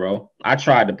do, bro. I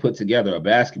tried to put together a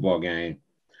basketball game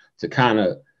to kind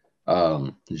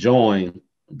of join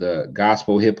the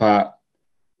gospel hip hop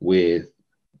with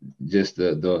just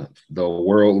the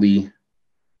worldly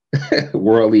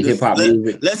hip hop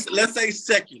music. Let's say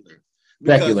secular.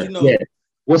 Secular, yeah.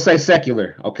 We'll say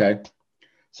secular. Okay.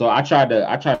 So I tried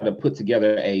to put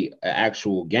together a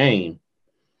actual game,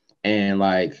 and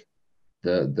like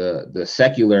the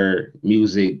secular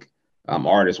music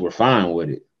artists were fine with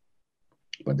it,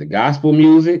 but the gospel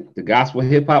music, the gospel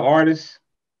hip hop artists,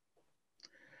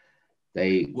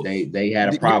 they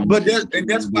had a problem. But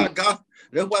that's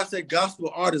why I say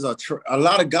gospel artists are a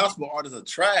lot of gospel artists are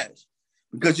trash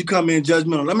because you come in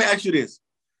judgmental. Let me ask you this.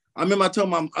 I remember I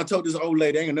told this old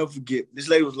lady, I ain't gonna never forget. This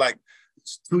lady was like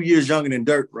 2 years younger than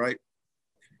Dirk, right?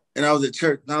 And I was at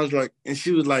church, and I was like, and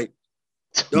she was like,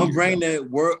 don't bring that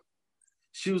world.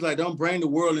 She was like, don't bring the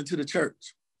world into the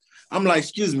church. I'm like,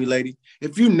 excuse me, lady.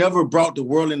 If you never brought the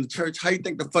world into church, how you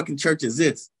think the fucking church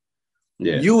exists?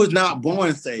 Yeah. You was not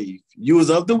born saved. You was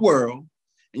of the world,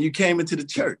 and you came into the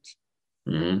church.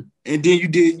 Mm-hmm. And then you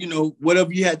did,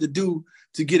 whatever you had to do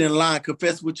to get in line,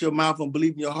 confess with your mouth and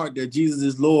believe in your heart that Jesus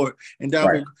is Lord. And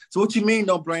right. So what you mean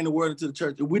don't bring the world into the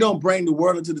church? If we don't bring the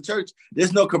world into the church,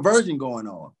 there's no conversion going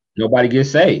on. Nobody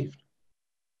gets saved.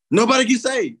 Nobody gets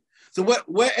saved. So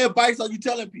what advice are you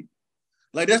telling people?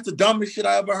 Like, that's the dumbest shit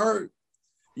I ever heard.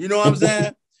 You know what I'm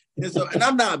saying? And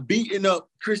I'm not beating up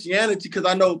Christianity because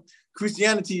I know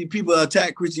Christianity, people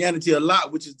attack Christianity a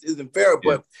lot, which isn't fair. Yeah.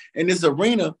 But in this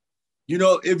arena,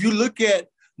 if you look at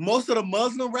most of the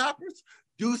Muslim rappers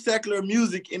do secular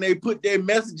music and they put their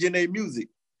message in their music.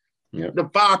 Yep. The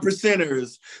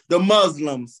 5%ers, the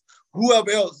Muslims, whoever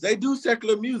else, they do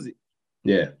secular music.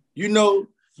 Yeah.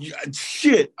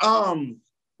 Shit.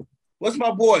 What's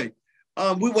my boy?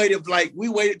 We waited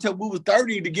till we was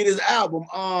 30 to get his album.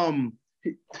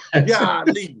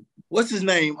 What's his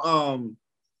name?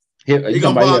 He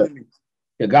gonna bother me.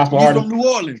 The gospel He's artist from New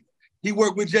Orleans. He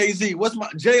worked with Jay-Z. What's my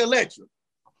Jay Electra?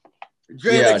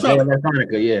 Jay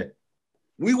Electronica, yeah.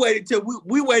 We waited till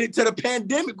the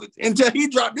pandemic until he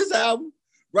dropped this album,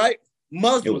 right?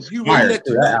 Muslims, it was fire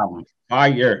to that album.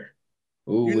 Fire.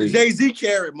 Jay-Z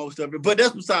carried most of it, but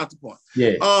that's besides the point.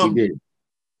 Yeah, he did.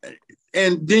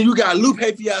 And then you got Lupe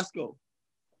Fiasco.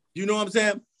 You know what I'm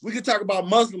saying? We could talk about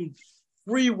Muslim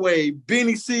Freeway,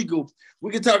 Benny Siegel.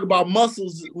 We could talk about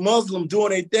Muslim doing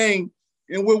their thing,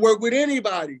 and we'll work with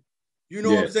anybody. You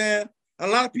know what I'm saying? A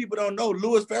lot of people don't know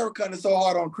Louis Farrakhan is so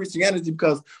hard on Christianity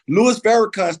because Louis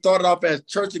Farrakhan started off as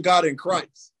Church of God in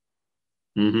Christ.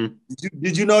 Mm-hmm.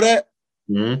 Did you know that?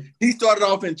 Mm-hmm. He started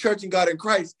off in Church of God in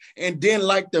Christ, and then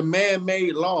like the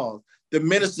man-made laws, the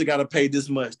minister got to pay this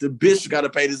much, the bishop got to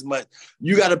pay this much,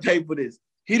 you got to pay for this.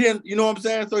 He didn't, you know what I'm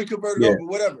saying? So he converted over,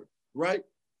 whatever, right?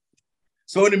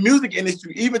 So in the music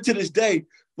industry, even to this day,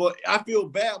 but I feel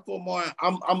bad for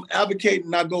I'm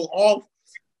advocating I go off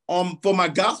for my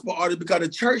gospel artists because the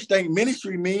church thing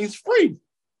ministry means free.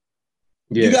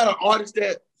 Yeah. You got an artist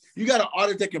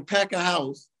that can pack a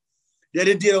house that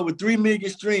it did over 3 million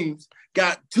streams,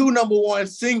 got 2 #1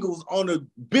 singles on the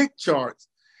big charts,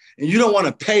 and you don't want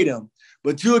to pay them,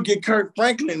 but you'll get Kirk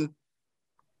Franklin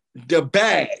the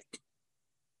bag.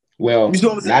 Well, you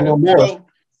know not no more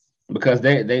because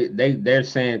they're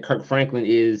saying Kirk Franklin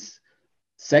is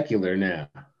secular now.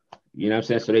 You know what I'm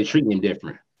saying? So they treat him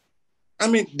different. I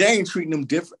mean, they ain't treating him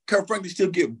different. Kirk Franklin still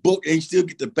get booked and he still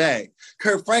get the bag.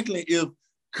 Kirk Franklin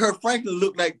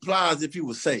looked like Plies if he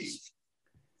was saved.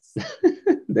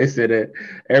 They said that.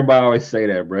 Everybody always say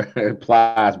that, bro.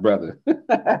 Plies, brother. You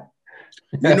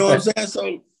know what I'm saying?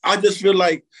 So I just feel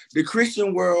like the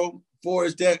Christian world, for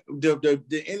is that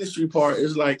the industry part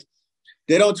is like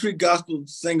they don't treat gospel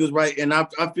singers right, and I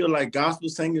feel like gospel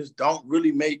singers don't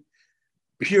really make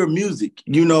pure music.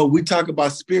 We talk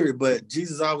about spirit, but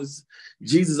Jesus always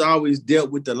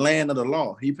dealt with the land of the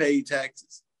law. He paid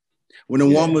taxes. When the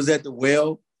woman was at the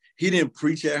well, he didn't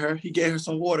preach at her. He gave her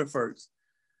some water first.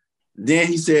 Then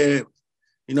he said,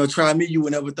 try me, you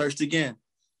will never thirst again.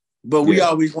 But we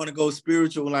always want to go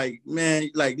spiritual, like, man,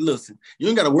 like, listen, you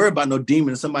ain't got to worry about no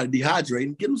demon or somebody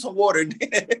dehydrating. Give them some water.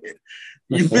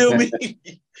 You feel me?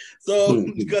 So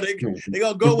they're going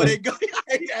to go where they go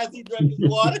as he drank his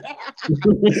water.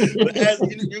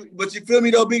 But you feel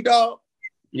me, though, big dog?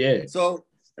 Yeah. So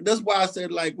that's why I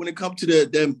said, like, when it comes to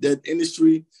that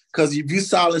industry, because if you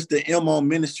silence the M on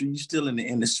ministry, you're still in the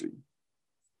industry.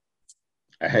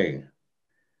 Hey,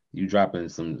 you dropping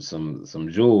some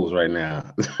jewels right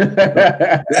now.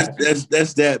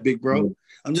 that's that, big bro.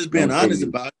 I'm just being honest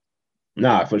about it.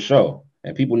 Nah, for sure.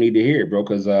 And people need to hear it, bro,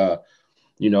 because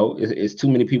you know, it's too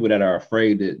many people that are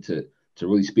afraid to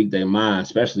really speak their mind,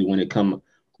 especially when it come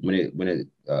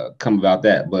about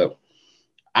that. But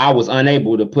I was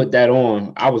unable to put that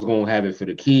on. I was gonna have it for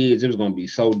the kids. It was gonna be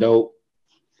so dope,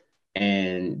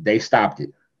 and they stopped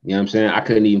it. You know what I'm saying? I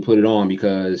couldn't even put it on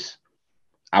because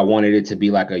I wanted it to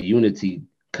be like a unity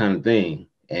kind of thing.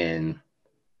 And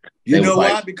you know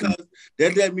why? Like, because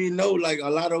that let me know, like, a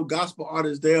lot of gospel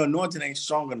artists, their anointing ain't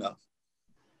strong enough.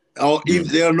 Or if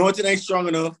their anointing ain't strong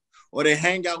enough, or they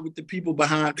hang out with the people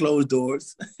behind closed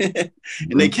doors and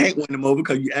they can't win them over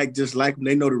because you act just like them.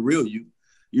 They know the real you.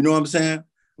 You know what I'm saying?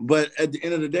 But at the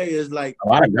end of the day, it's like a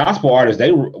lot of gospel artists,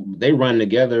 they run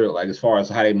together, like as far as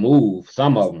how they move.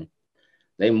 Some of them,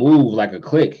 they move like a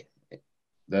clique.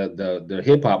 The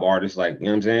hip hop artists, like, you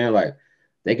know what I'm saying? Like,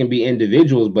 they can be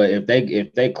individuals, but if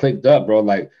they clicked up, bro,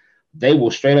 like, they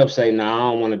will straight up say, "Nah,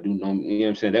 I don't want to do no." You know what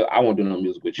I'm saying? I won't do no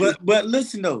music with you. But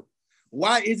listen though,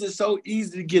 why is it so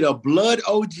easy to get a blood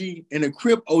OG and a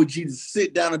Crip OG to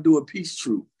sit down and do a peace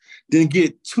truce, then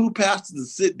get two pastors to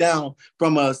sit down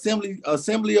from an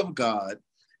assembly of God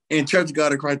and Church of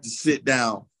God in Christ to sit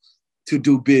down to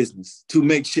do business, to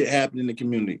make shit happen in the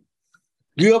community?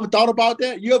 You ever thought about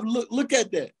that? You ever look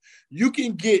at that? You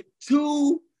can get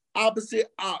two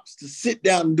opposite ops to sit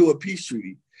down and do a peace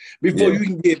treaty before you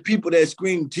can get people that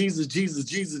scream Jesus, Jesus,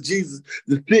 Jesus, Jesus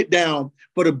to sit down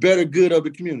for the better good of the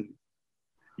community.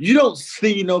 You don't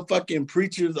see no fucking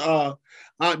preachers out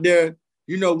there,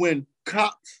 you know, when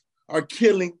cops are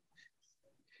killing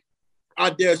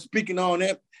out there speaking on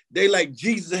that, they like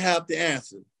Jesus have the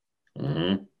answer.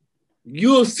 Mm-hmm.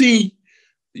 You'll see,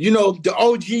 you know, the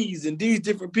OGs and these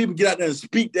different people get out there and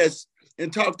speak that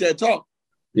and talk that talk.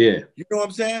 Yeah. You know what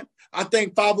I'm saying? I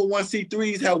think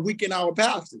 501c3s have weakened our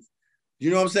pastors. You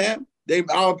know what I'm saying?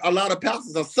 A lot of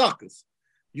pastors are suckers.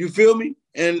 You feel me?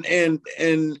 And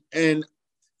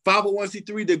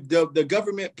 501c3, the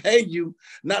government pay you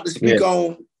not to speak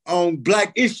on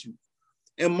black issues.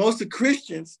 And most of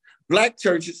Christians, black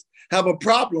churches, have a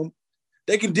problem.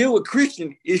 They can deal with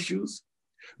Christian issues,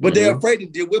 but they're afraid to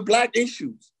deal with black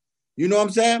issues. You know what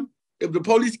I'm saying? If the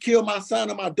police kill my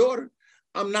son or my daughter,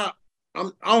 I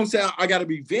don't say I got to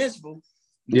be vengeful,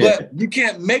 but you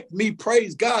can't make me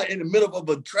praise God in the middle of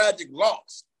a tragic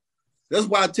loss. That's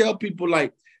why I tell people,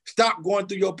 like, stop going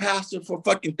through your pastor for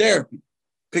fucking therapy,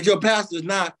 because your pastor is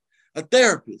not a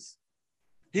therapist.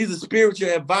 He's a spiritual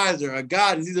advisor, a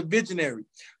guidance. He's a visionary.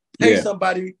 Pay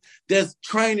somebody that's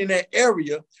trained in that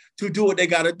area to do what they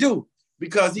got to do,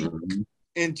 because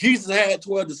and Jesus had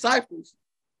 12 disciples,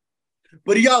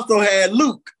 but he also had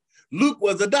Luke. Luke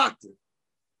was a doctor.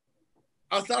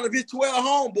 Outside of his 12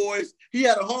 homeboys, he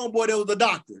had a homeboy that was a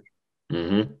doctor.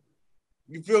 Mm-hmm.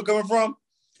 You feel coming from?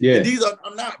 Yeah. And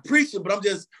I'm not preaching, but I'm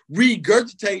just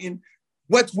regurgitating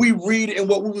what we read and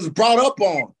what we was brought up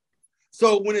on.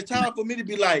 So when it's time for me to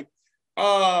be like,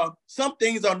 some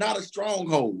things are not a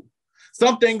stronghold.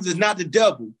 Some things is not the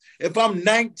devil. If I'm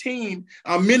 19,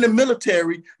 I'm in the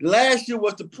military. Last year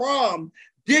was the prom.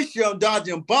 This year I'm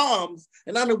dodging bombs.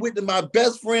 And I done witnessed my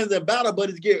best friends and battle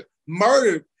buddies get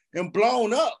murdered and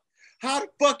blown up. How the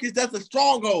fuck is that a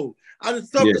stronghold? I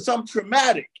just suffered something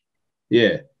traumatic.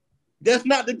 Yeah. That's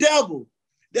not the devil.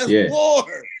 That's war.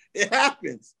 It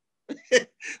happens.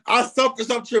 I suffered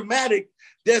something traumatic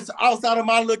that's outside of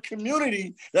my little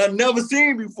community that I've never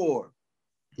seen before.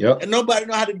 Yep. And nobody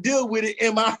know how to deal with it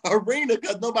in my arena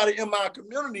because nobody in my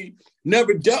community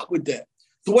never dealt with that.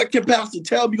 So what can Pastor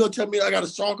tell me? You gonna tell me I got a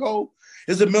stronghold?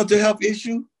 It's a mental health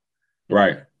issue?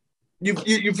 Right. You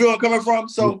feel where I'm coming from?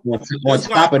 So on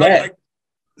top of that,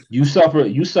 you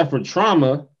suffered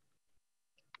trauma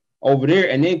over there,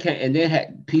 and then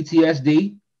had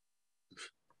PTSD,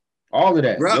 all of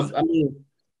that. Right. I mean,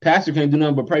 pastor can't do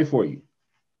nothing but pray for you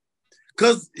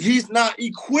because he's not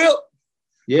equipped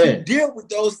to deal with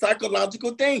those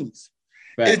psychological things.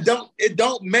 Facts. It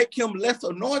don't make him less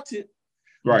anointed,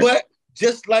 right? But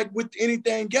just like with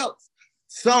anything else,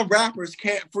 some rappers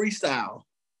can't freestyle.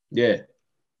 Yeah.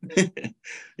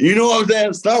 You know what I'm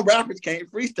saying? Some rappers can't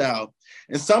freestyle.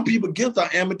 And some people gifts are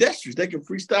ambidextrous. They can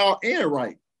freestyle and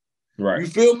write. Right. You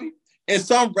feel me? And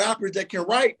some rappers that can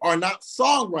write are not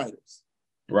songwriters.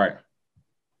 Right.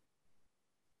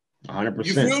 100%.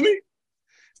 You feel me?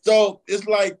 So it's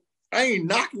like, I ain't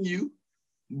knocking you,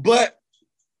 but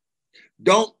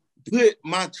don't put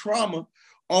my trauma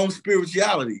on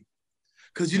spirituality.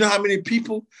 Because you know how many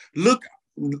people look,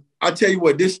 I tell you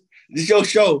what, this your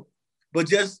show, but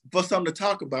just for something to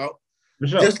talk about,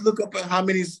 sure. Just look at how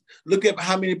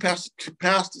many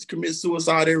pastors commit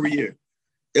suicide every year.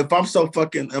 If I'm so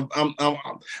fucking,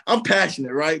 I'm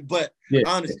passionate, right? But yeah.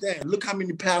 I understand. Look how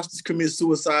many pastors commit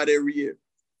suicide every year.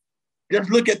 Just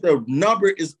look at the number,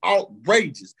 is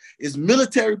outrageous. It's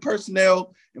military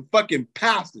personnel and fucking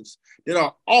pastors that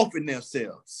are offing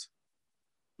themselves.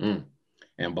 And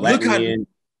black men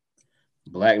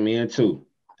too.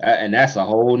 And that's a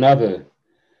whole nother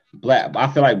I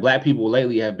feel like black people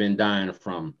lately have been dying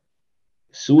from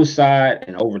suicide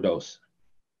and overdose.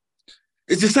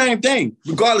 It's the same thing,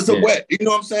 regardless of what, you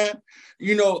know what I'm saying?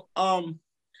 You know,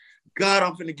 God,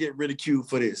 I'm finna get ridiculed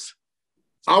for this.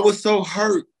 I was so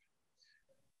hurt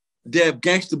that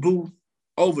Gangsta Boo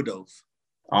overdose.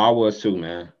 I was too,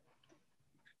 man.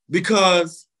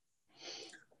 Because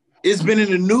it's been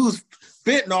in the news,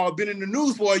 fentanyl been in the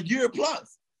news for a year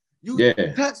plus. You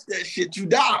touch that shit, you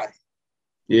die.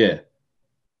 Yeah.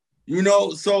 You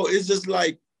know, so it's just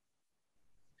like,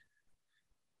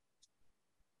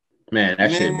 man,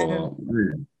 that shit, boy.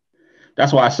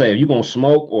 That's why I say if you're gonna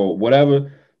smoke or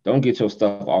whatever, don't get your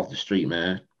stuff off the street,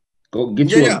 man. Go get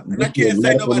you a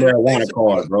medical marijuana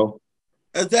card, bro.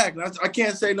 Exactly. I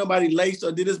can't say nobody laced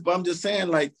or did this, but I'm just saying,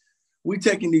 like, we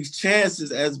taking these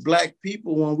chances as black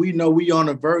people when we know we on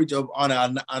the verge of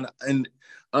an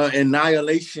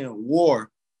annihilation war.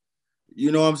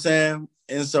 You know what I'm saying?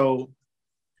 And so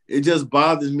it just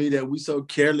bothers me that we so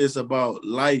careless about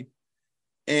life.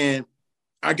 And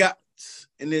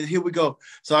then here we go.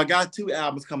 So I got 2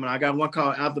 albums coming. I got one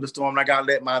called After the Storm, and I got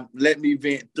Let Me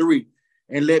Vent 3.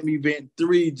 And Let Me Vent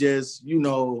 3 just, you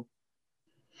know,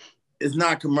 it's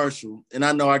not commercial. And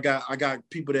I know I got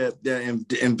people that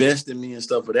invest in me and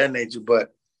stuff of that nature,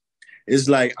 but it's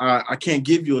like I can't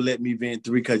give you a Let Me Vent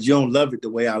 3 because you don't love it the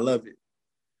way I love it.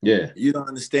 Yeah. You don't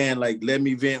understand. Like, Let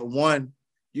Me Vent 1,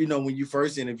 you know, when you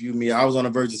first interviewed me, I was on the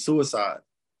verge of suicide.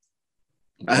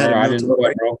 I had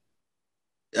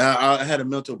a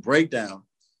mental breakdown.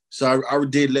 So I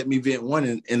did Let Me Vent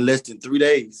 1 in less than 3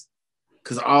 days.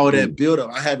 Because all that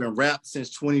buildup, I haven't rapped since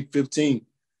 2015.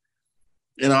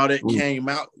 And all that came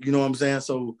out, you know what I'm saying?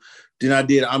 So then I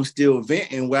did I'm Still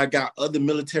Venting, where I got other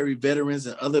military veterans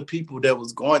and other people that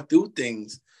was going through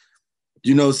things,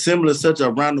 you know, similar such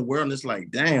around the world. And it's like,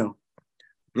 damn,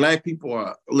 black people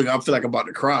are, look, I feel like I'm about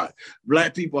to cry.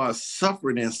 Black people are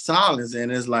suffering in silence.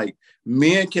 And it's like,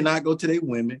 men cannot go to their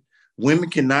women. Women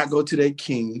cannot go to their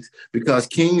kings because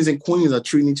kings and queens are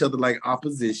treating each other like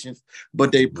oppositions,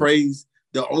 but they praise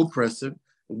the oppressor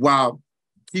while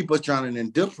keep us drowning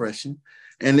in depression.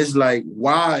 And it's like,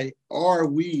 why are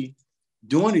we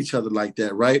doing each other like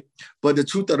that, right? But the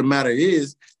truth of the matter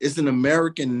is, it's an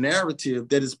American narrative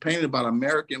that is painted about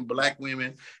American black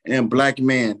women and black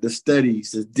men, the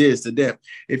studies, the this, the that.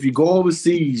 If you go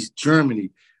overseas, Germany,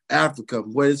 Africa,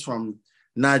 where it's from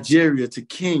Nigeria to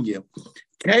Kenya,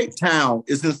 Cape Town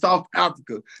is in South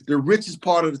Africa, the richest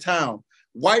part of the town.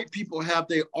 White people have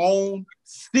their own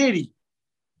city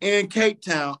in Cape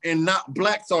Town, and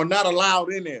blacks are not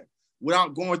allowed in there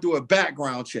without going through a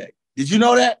background check. Did you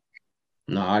know that?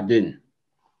 No, I didn't.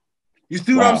 You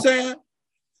see what I'm saying?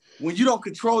 When you don't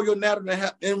control your narrative,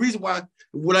 and the reason why,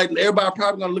 like, everybody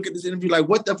probably gonna look at this interview like,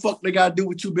 what the fuck they gotta do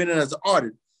with you being in as an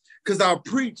artist? Because I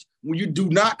preach, when you do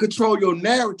not control your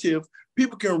narrative,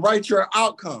 people can write your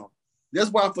outcome. That's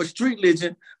why for Street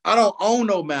Legend, I don't own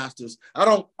no masters. I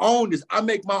don't own this. I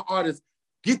make my artists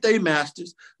get their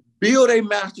masters, build their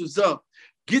masters up,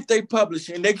 get their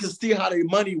publishing, and they can see how their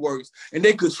money works, and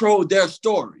they control their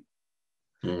story.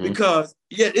 Because,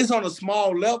 yeah, it's on a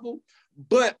small level,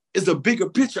 but it's a bigger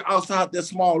picture outside that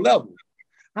small level.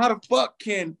 How the fuck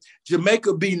can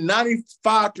Jamaica be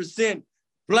 95%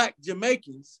 black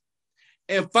Jamaicans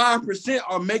and 5%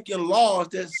 are making laws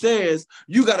that says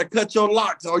you got to cut your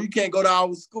locks or you can't go to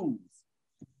our schools?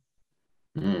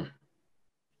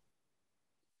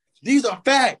 These are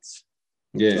facts.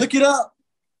 Yeah. Look it up.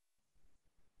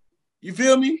 You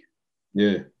feel me?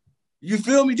 Yeah. You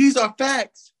feel me? These are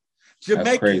facts.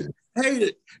 Jamaican,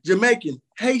 hated, Jamaican,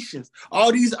 Haitians,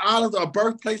 all these islands are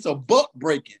birthplace of buck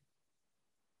breaking.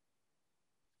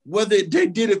 Whether they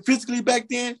did it physically back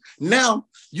then, now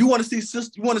you want to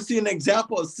see an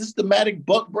example of systematic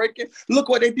buck breaking? Look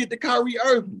what they did to Kyrie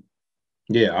Irving.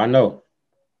 Yeah, I know.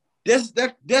 That's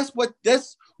what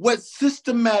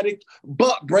systematic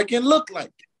buck breaking looked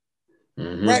like.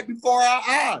 Right before our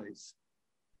eyes.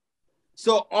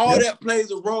 So all that plays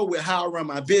a role with how I run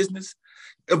my business.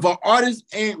 If an artist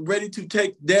ain't ready to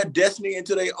take their destiny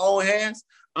into their own hands,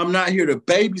 I'm not here to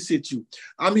babysit you.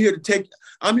 I'm here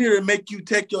to make you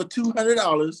take your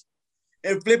 $200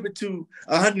 and flip it to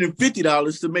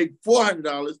 $150 to make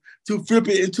 $400, to flip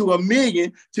it into $1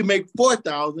 million to make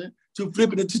 $4,000, to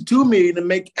flip it into $2 million to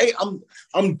make $8.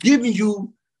 I'm giving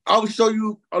you. I'll show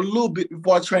you a little bit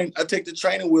before I take the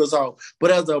training wheels off. But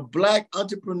as a Black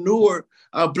entrepreneur,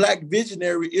 a Black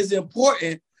visionary, it's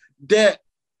important that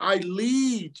I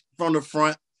lead from the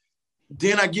front.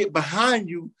 Then I get behind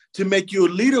you to make you a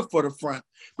leader for the front,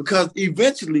 because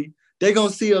eventually they're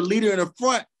gonna see a leader in the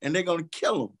front and they're gonna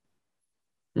kill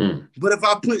them. But if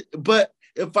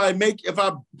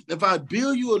I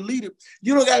build you a leader,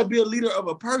 you don't gotta be a leader of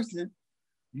a person.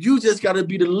 You just got to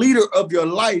be the leader of your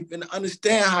life and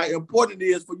understand how important it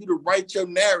is for you to write your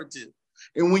narrative.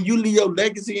 And when you leave your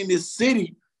legacy in this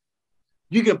city,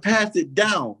 you can pass it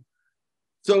down.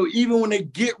 So even when they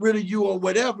get rid of you or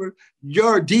whatever,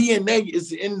 your DNA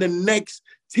is in the next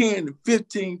 10,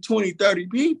 15, 20, 30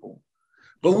 people.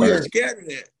 But we are scared of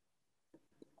that.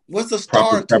 What's a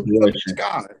star to the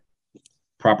sky?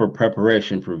 Proper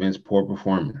preparation prevents poor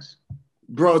performance.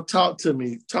 Bro, talk to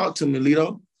me,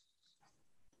 Lito.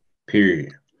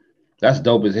 Period. That's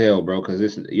dope as hell, bro. Because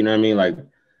it's, you know what I mean? Like,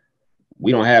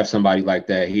 we don't have somebody like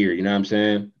that here, you know what I'm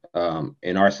saying?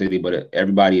 In our city, but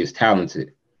everybody is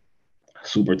talented,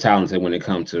 super talented when it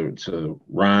comes to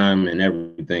rhyme and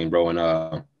everything, bro.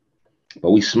 And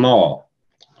but we small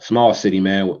city,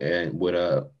 man, and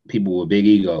with people with big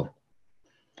ego.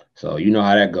 So you know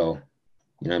how that go.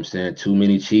 You know what I'm saying? Too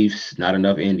many chiefs, not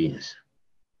enough Indians.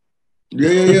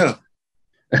 Yeah.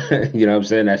 You know what I'm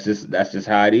saying? That's just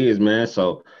how it is, man.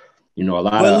 So, you know, a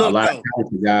lot of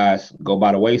talented guys go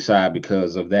by the wayside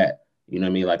because of that. You know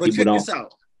what I mean? Like, but people don't. Check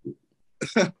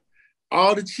this out.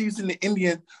 All the chiefs in the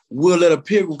Indian will let a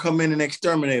pilgrim come in and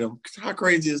exterminate them. How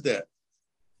crazy is that?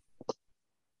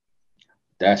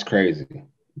 That's crazy.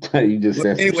 You just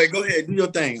said. Anyway, go ahead, do your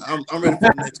thing. I'm ready for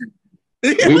the next one.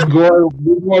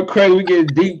 we going crazy. We getting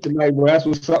deep tonight, bro. That's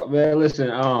what's up, man. Listen,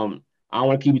 I don't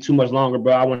want to keep you too much longer,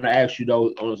 bro. I want to ask you though,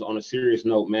 on a serious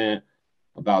note, man,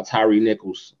 about Tyre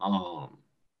Nichols.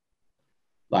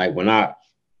 Like when I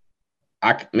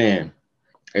man,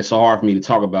 it's so hard for me to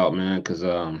talk about, man, because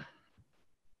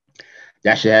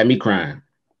that shit had me crying,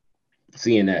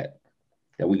 seeing that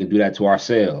we can do that to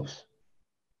ourselves.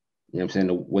 You know what I'm saying?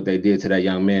 What they did to that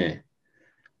young man.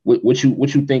 What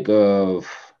you think of?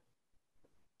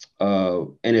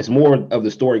 And it's more of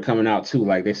the story coming out too.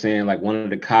 Like they're saying, like one of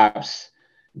the cops'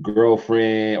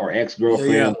 girlfriend or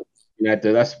ex-girlfriend. Yeah.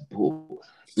 That's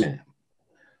man.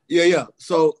 Yeah.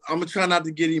 So I'm gonna try not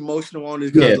to get emotional on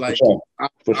this because,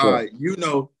 for sure.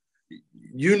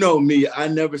 You know me. I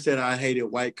never said I hated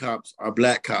white cops or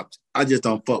black cops. I just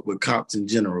don't fuck with cops in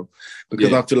general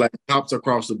because I feel like cops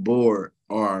across the board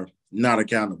are not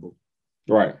accountable.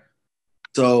 Right.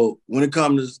 So when it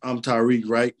comes to Tyreek,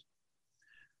 right?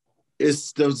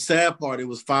 It's the sad part. It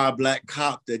was 5 black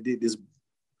cops that did this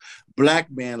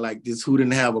black man like this who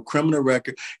didn't have a criminal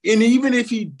record. And even if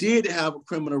he did have a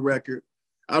criminal record,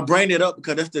 I bring it up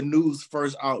because that's the news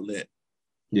first outlet.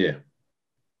 Yeah.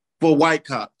 For white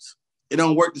cops. It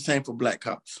don't work the same for black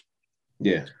cops.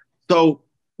 Yeah. So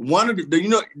one of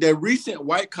the recent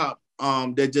white cop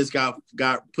that just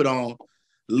got put on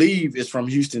leave is from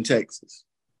Houston, Texas.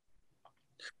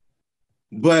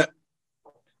 But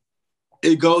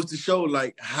it goes to show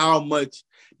like how much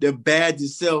the badge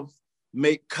itself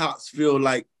make cops feel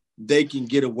like they can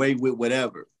get away with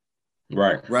whatever.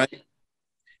 Right. Right.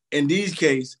 In these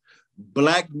cases,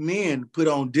 black men put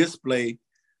on display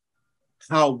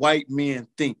how white men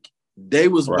think. They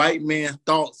was white man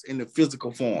thoughts in the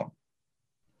physical form.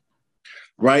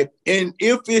 Right. And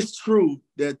if it's true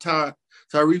that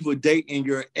Tyreek was dating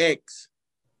your ex,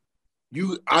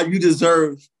 you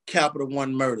deserve capital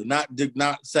 1 murder, not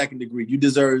second degree. You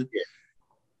deserve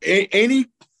any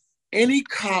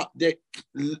cop that,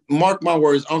 mark my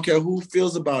words, I don't care who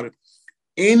feels about it.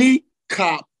 Any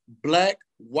cop, black,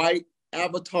 white,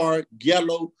 avatar,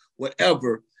 yellow,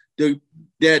 whatever,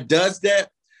 that does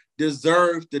that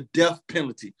deserves the death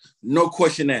penalty. No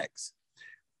question asked.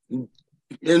 And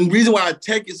the reason why I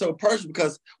take it so personal,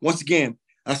 because once again,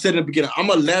 I said in the beginning, I'm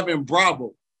 11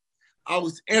 Bravo. I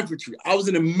was infantry. I was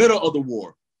in the middle of the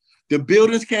war. The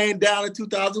buildings came down in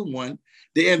 2001.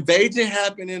 The invasion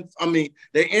happened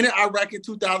they entered Iraq in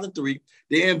 2003.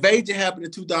 The invasion happened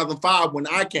in 2005 when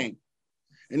I came.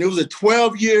 And it was a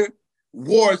 12-year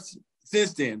war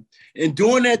since then. And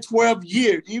during that 12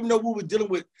 years, even though we were dealing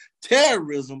with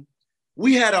terrorism,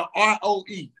 we had an ROE,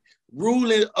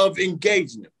 ruling of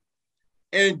engagement.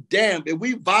 And damn, if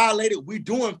we violated, we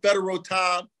doing federal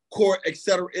time, court,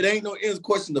 etc. It ain't no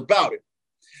question about it.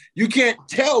 You can't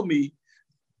tell me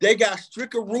they got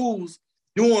stricter rules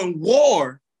during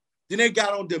war than they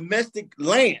got on domestic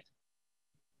land.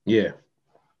 Yeah.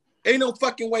 Ain't no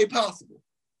fucking way possible.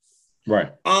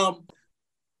 Right.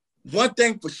 One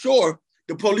thing for sure,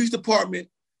 the police department,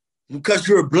 because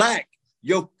you're black,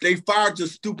 they fired your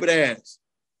stupid ass.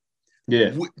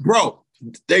 Yeah. Bro,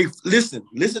 they listen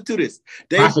to this.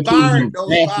 They fired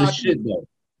those 5 shit though.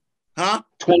 Huh?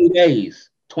 20 days.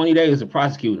 20 days to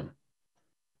prosecute them.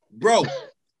 Bro,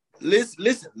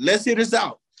 listen, let's hear this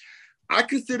out. I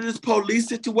consider this police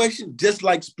situation just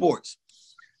like sports.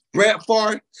 Brett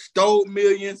Favre stole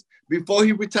millions before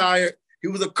he retired. He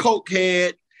was a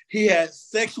cokehead. He had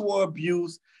sexual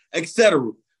abuse,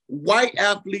 etc. White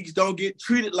athletes don't get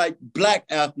treated like black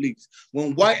athletes.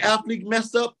 When white athletes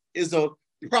mess up, it's a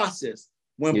process.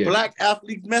 When black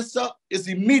athletes mess up, it's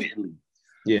immediately.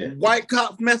 Yeah. White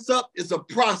cops mess up, it's a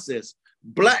process.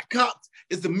 Black cops,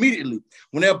 it's immediately.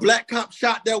 When that black cop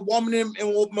shot that woman in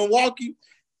Milwaukee,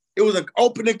 it was an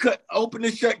open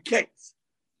and shut case.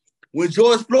 When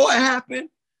George Floyd happened,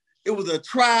 it was a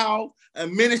trial,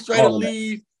 administrative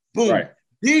leave, boom. Right.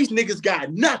 These niggas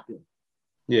got nothing.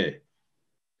 Yeah.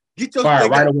 Get your fire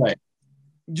right away.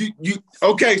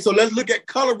 Okay, so let's look at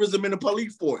colorism in the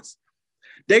police force.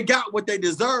 They got what they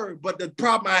deserve, but the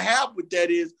problem I have with that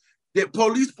is that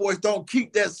police force don't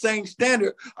keep that same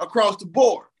standard across the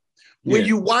board. When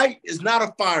you white, it's not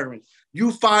a firing.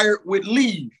 You fired with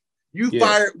leave. You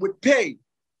fired with pay,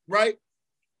 right?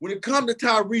 When it comes to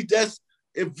Tyrese, that's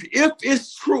if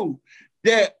it's true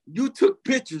that you took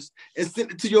pictures and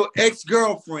sent it to your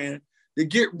ex-girlfriend to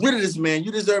get rid of this man,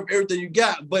 you deserve everything you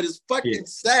got. But it's fucking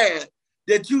sad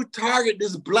that you target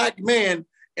this black man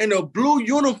in a blue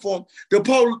uniform. The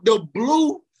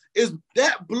blue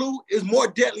is more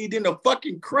deadly than the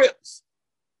fucking Crips.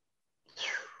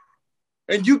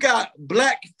 And you got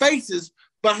black faces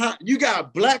behind. You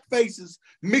got black faces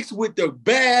mixed with the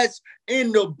badge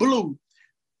and the blue,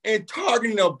 and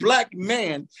targeting a black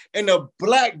man in a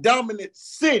black dominant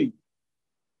city.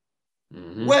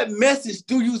 Mm-hmm. What message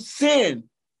do you send?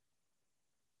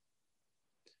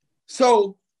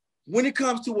 So when it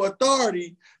comes to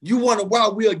authority, you wonder why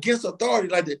we're against authority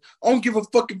like that. I don't give a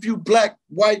fuck if you black,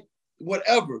 white,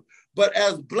 whatever. But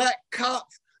as black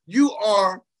cops, you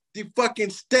are the fucking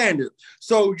standard.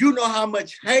 So you know how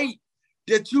much hate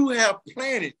that you have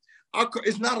planted.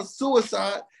 It's not a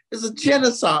suicide, it's a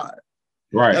genocide.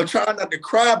 Right. I'm trying not to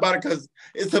cry about it because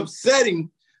it's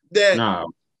upsetting that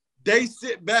they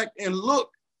sit back and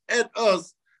look at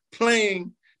us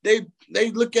playing. They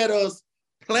look at us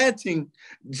planting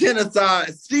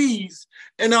genocide seeds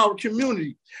in our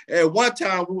community. At one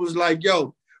time, we was like,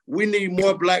 yo, we need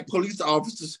more black police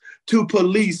officers to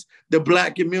police the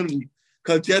black community.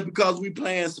 Because just because we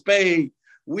playing spade,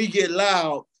 we get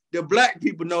loud. The black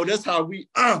people know that's how we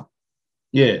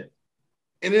Yeah.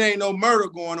 And it ain't no murder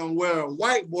going on where a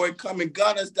white boy come and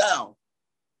gun us down.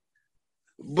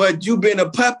 But you been a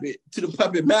puppet to the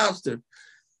puppet master.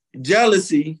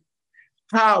 Jealousy,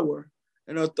 power,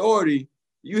 and authority.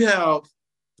 You have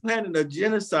planted a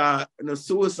genocide and a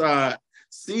suicide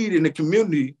seed in the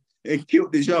community and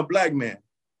killed this young black man.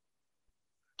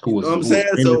 You know what I'm saying?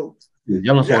 So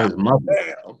yelling for his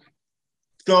mother.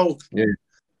 So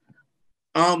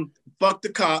fuck the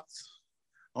cops.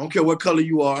 I don't care what color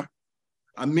you are.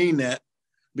 I mean that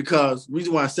because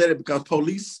reason why I said it because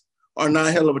police are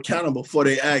not held accountable for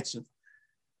their actions.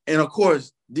 And of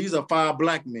course, these are 5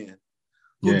 black men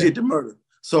who did the murder.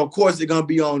 So of course they're gonna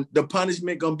be on the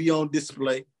punishment gonna be on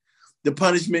display. The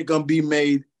punishment gonna be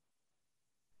made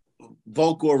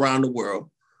vocal around the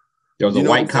world. There was a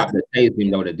white cop that tased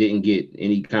him though that didn't get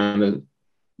any kind of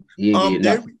they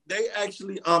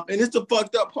actually and it's the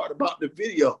fucked up part about the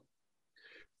video.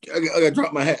 I gotta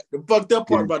drop my hat. The fucked up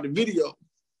part about the video,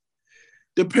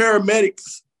 the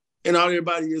paramedics and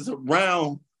everybody is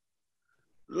around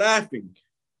laughing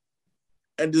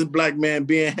at this black man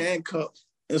being handcuffed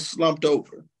and slumped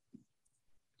over.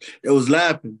 It was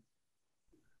laughing.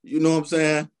 You know what I'm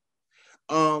saying?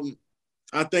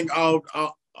 I think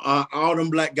all them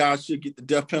black guys should get the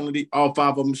death penalty. All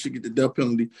 5 of them should get the death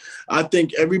penalty. I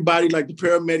think everybody like the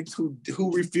paramedics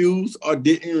who refused or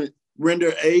didn't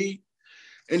render aid.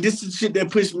 And this is shit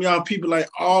that pushed me off. People like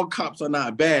all cops are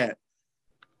not bad.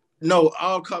 No,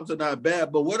 all cops are not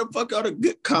bad. But where the fuck are the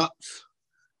good cops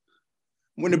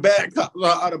when the bad cops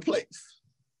are out of place?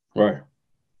 Right.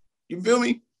 You feel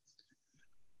me?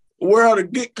 Where are the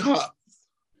good cops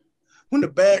when the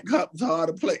bad cops are out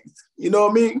of place? You know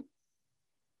what I mean?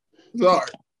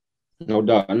 Sorry. No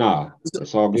doubt. Nah,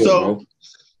 it's all good, bro.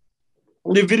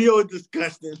 The video is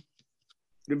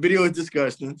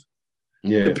disgusting.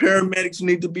 Yeah. The paramedics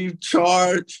need to be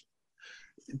charged.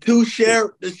 The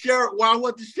sheriff, why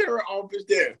was the sheriff office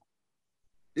there?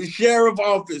 The sheriff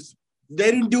office,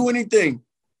 they didn't do anything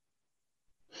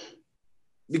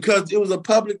because it was a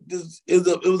public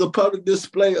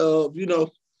display of,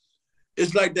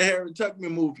 it's like the Harriet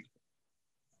Tubman movie.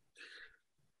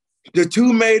 The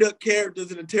two made-up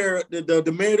characters in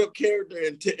the made-up character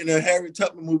in the Harriet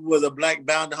Tubman movie was a black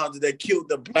bounty hunter that killed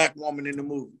the black woman in the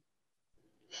movie.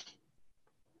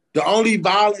 The only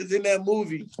violence in that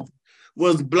movie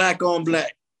was black on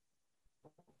black.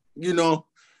 And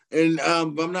if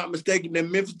I'm not mistaken, the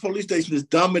Memphis police station is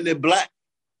dominant black.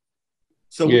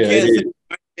 So we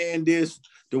can't say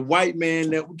the white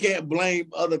man that we can't blame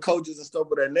other coaches and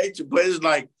stuff of that nature. But it's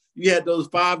like you had those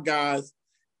 5 guys.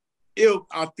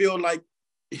 I feel like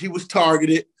he was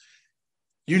targeted.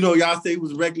 Y'all say he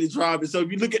was reckless driving. So if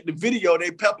you look at the video,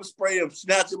 they pepper spray him,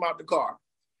 snatch him out the car.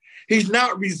 He's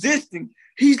not resisting.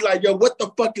 He's like, yo, what the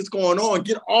fuck is going on?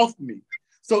 Get off me.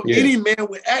 So any man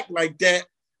would act like that,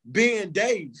 being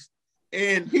dazed.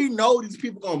 And he knows these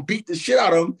people going to beat the shit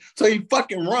out of him, so he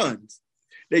fucking runs.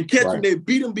 They catch him, they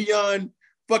beat him beyond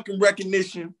fucking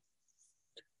recognition.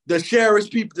 The sheriff's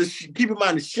people, keep in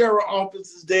mind, the sheriff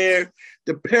office is there.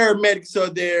 The paramedics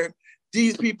are there.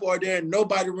 These people are there.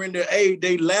 Nobody render aid.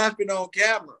 They laughing on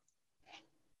camera.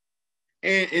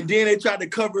 And then they try to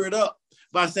cover it up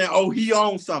by saying, oh, he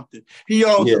owns something. He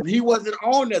owns something. He wasn't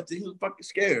on nothing. He was fucking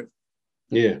scared.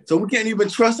 Yeah. So we can't even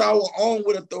trust our own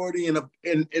with authority and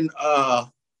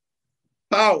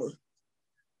power.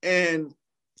 And,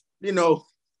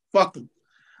 fuck them.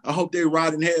 I hope they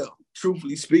rot in hell.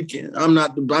 Truthfully speaking, I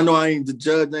know I ain't the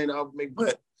judge, ain't off me,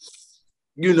 but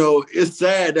it's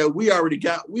sad that we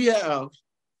have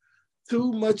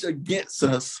too much against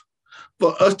us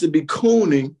for us to be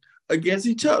cooning against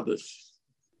each other.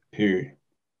 Period.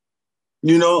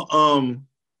 Yeah.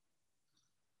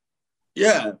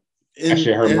 That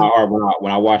shit hurt my heart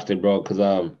when I watched it, bro.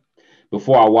 Because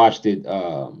before I watched it,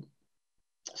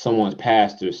 someone's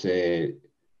pastor said,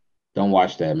 "Don't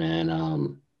watch that,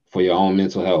 man. For your own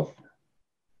mental health."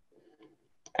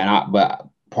 But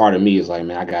part of me is like,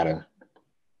 man, I gotta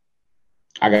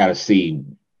see,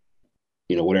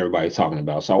 what everybody's talking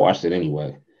about. So I watched it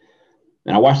anyway,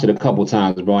 and I watched it a couple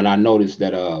times, bro. And I noticed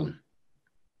that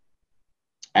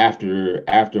after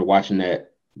watching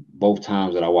that both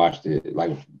times that I watched it,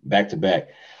 like back to back,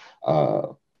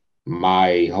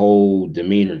 my whole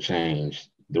demeanor changed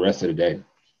the rest of the day.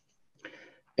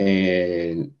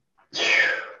 And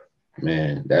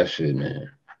man, that shit hard.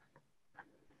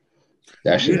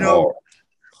 That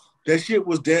shit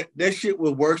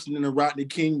was worse than the Rodney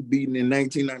King beating in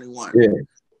 1991. Yeah,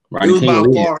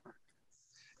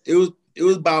 it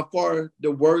was by far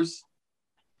the worst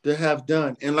to have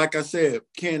done. And like I said,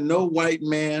 can no white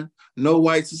man, no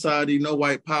white society, no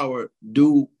white power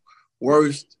do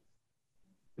worse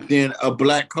than a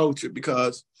black culture?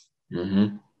 Because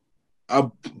 5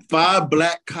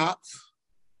 black cops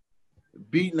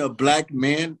beating a black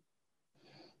man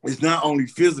is not only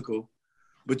physical,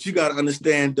 but you got to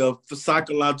understand the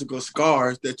psychological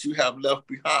scars that you have left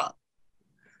behind.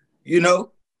 You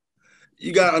got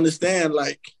to understand,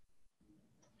 like,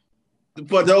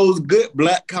 for those good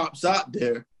black cops out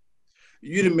there,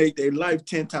 you didn't make their life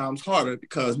 10 times harder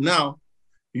because now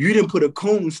you didn't put a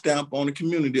coon stamp on a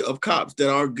community of cops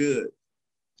that are good.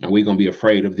 And we're going to be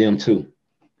afraid of them too.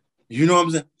 You know what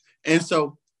I'm saying? And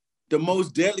so the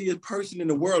most deadliest person in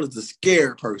the world is a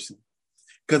scared person.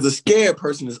 Because a scared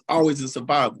person is always in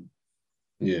survival.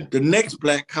 Yeah. The next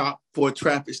black cop for a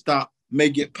traffic stop may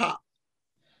get popped.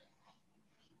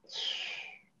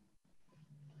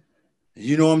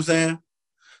 You know what I'm saying?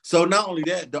 So not only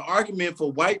that, the argument for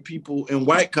white people and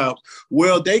white cops,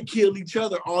 well, they kill each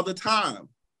other all the time.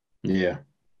 Yeah.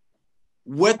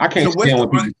 I can't stand when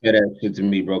people say that shit to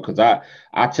me, bro, because I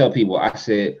tell people, I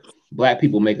said, black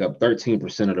people make up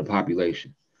 13% of the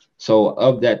population. So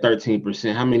of that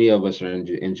 13%, how many of us are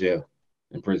in jail,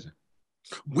 in prison?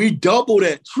 We double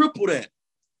that, triple that.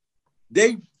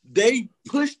 They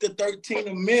pushed the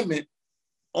 13th Amendment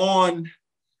on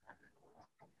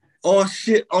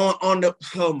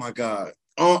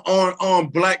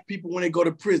black people when they go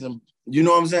to prison. You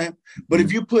know what I'm saying? But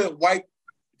if you put white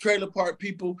trailer park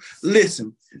people,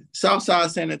 listen,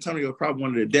 Southside San Antonio is probably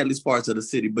one of the deadliest parts of the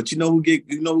city. But who on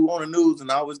the news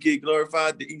and always get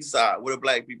glorified? The East Side, where the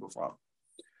black people from.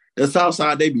 The South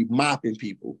Side, they be mopping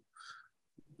people.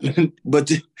 But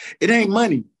it ain't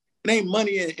money. It ain't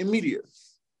money in media.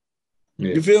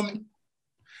 Yeah. You feel me?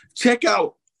 Check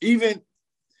out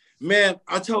man,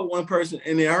 I told one person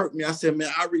and it hurt me. I said, man,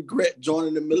 I regret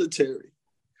joining the military,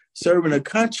 serving a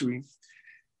country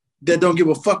that don't give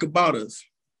a fuck about us.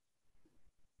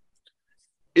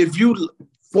 If you,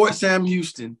 Fort Sam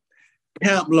Houston,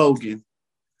 Camp Logan,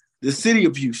 the city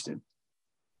of Houston,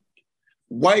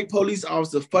 white police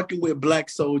officers fucking with black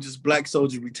soldiers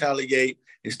retaliate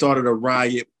and started a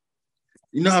riot.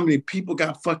 You know how many people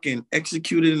got fucking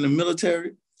executed in the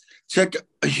military? Check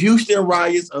Houston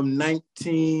riots of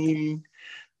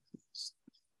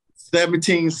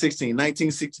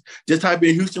 1916. Just type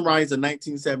in Houston riots of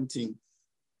 1917.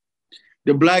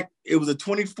 It was a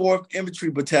 24th Infantry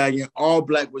Battalion, all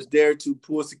black, was there to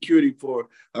pull security for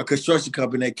a construction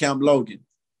company at Camp Logan.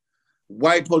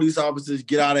 White police officers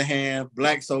get out of hand,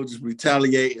 black soldiers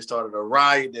retaliate and started a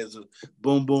riot. There's a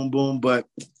boom, boom, boom, but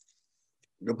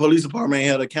the police department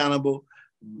held accountable.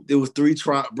 There was 3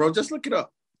 trials. Bro, just look it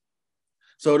up.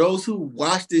 So those who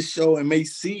watch this show and may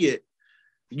see it,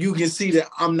 you can see that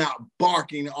I'm not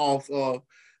barking off of,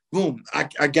 boom,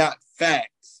 I got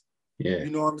facts. Yeah.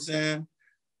 You know what I'm saying?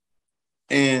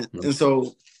 And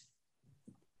so,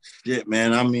 shit,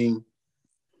 man, I mean,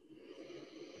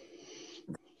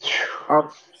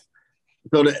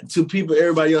 so to people,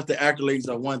 everybody else, the accolades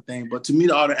are one thing, but to me,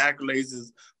 all the accolades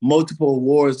is multiple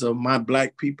awards of my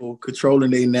black people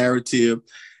controlling their narrative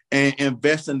and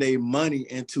investing their money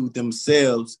into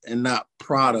themselves and not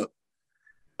product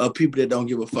of people that don't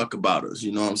give a fuck about us.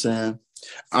 You know what I'm saying?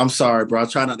 I'm sorry, bro. I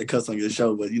try not to cuss on your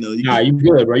show, but you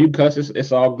good, bro. You cuss.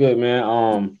 It's all good, man.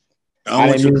 I don't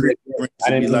want your friends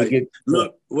to be like,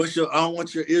 look, I don't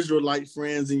want your Israelite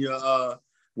friends and your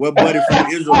buddy from the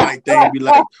Israelite thing be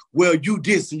like, well, you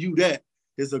this and you that.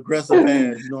 His aggressive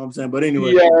ass, you know what I'm saying? But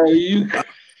anyway,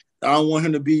 I don't want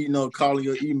him to be, calling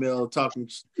your email, talking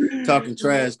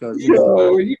trash, because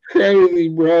you crazy,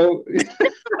 bro.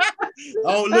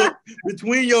 Oh, look,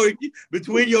 between your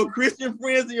Christian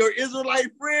friends and your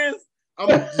Israelite friends,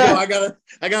 I gotta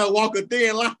walk a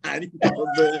thin line,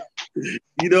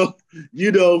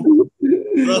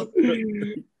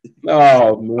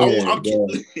 Oh man.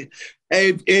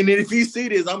 And if you see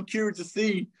this, I'm curious to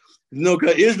see,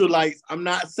 because Israelites, I'm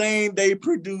not saying they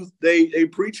preach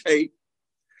hate.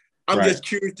 I'm just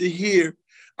curious to hear.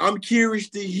 I'm curious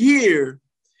to hear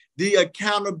the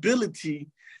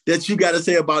accountability that you got to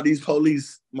say about these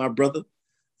police, my brother.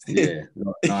 Yeah,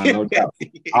 no doubt.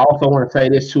 I also want to say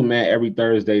this too, man. Every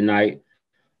Thursday night,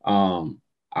 I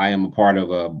am a part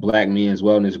of a Black Men's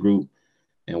Wellness group,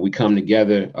 and we come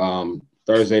together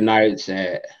Thursday nights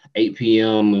at 8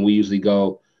 p.m. and we usually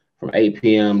go from 8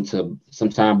 p.m. to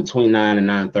sometime between 9 and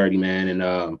 9:30, man.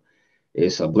 And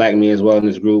it's a Black Men's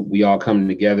Wellness group. We all come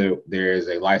together. There is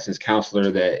a licensed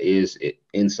counselor that is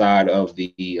inside of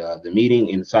the meeting,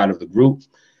 inside of the group.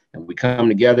 And we come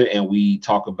together and we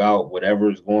talk about whatever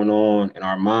is going on in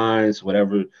our minds,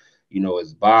 whatever,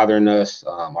 is bothering us,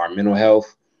 our mental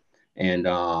health. And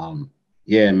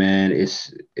yeah, man,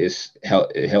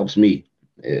 it helps me.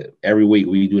 Every week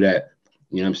we do that,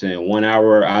 1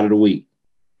 hour out of the week.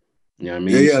 You know what I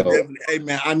mean? Yeah, definitely. Hey,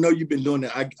 man, I know you've been doing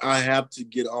that. I have to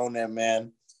get on that,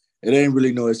 man. It ain't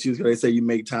really no excuse because they say you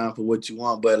make time for what you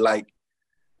want. But,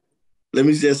 let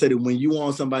me just say that when you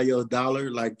want somebody else's dollar,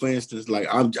 for instance,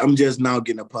 I'm just now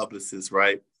getting a publicist,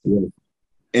 right? Yeah.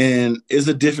 And it's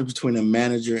a difference between a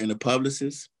manager and a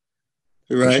publicist,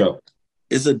 right? Sure.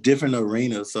 It's a different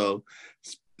arena. So,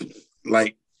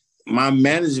 my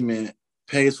management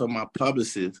pays for my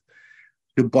publicist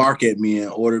to bark at me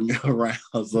and order me around.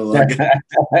 So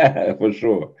for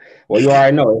sure. Well, you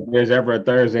already know if there's ever a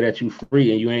Thursday that you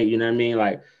free and you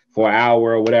ain't, for an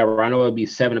hour or whatever. I know it'll be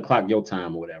 7 o'clock your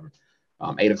time or whatever.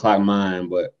 8 o'clock mine,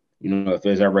 but if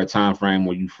there's ever a time frame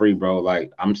where you free, bro,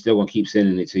 I'm still gonna keep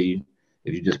sending it to you.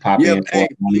 If you just pop in,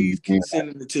 please keep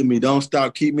sending it to me. Don't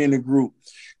stop. Keep me in the group,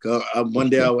 cause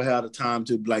one day I will have the time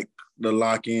to to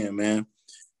lock in, man.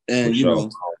 And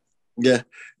yeah.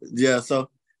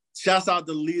 So, shouts out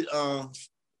to Lito.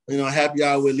 Happy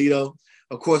hour with Lito.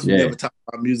 Of course, we never talk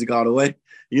about music all the way.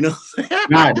 Nah,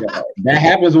 that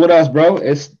happens with us, bro.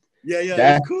 It's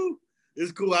it's cool.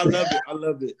 It's cool. I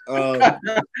love it.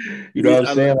 You know what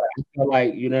I'm saying?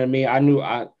 You know what I mean? I knew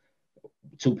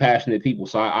two passionate people,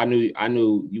 so I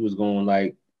knew you was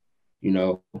going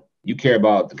you care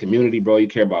about the community, bro. You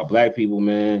care about Black people,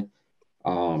 man.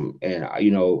 And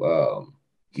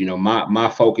my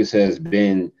focus has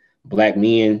been Black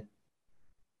men.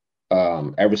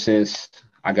 Ever since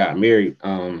I got married,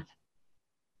 my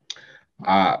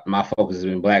focus has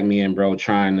been Black men, bro.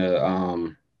 Trying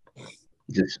to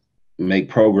just make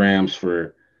programs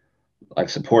for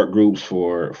support groups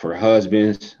for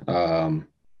husbands.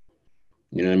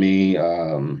 You know what I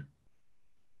mean?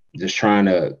 Just trying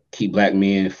to keep Black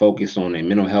men focused on their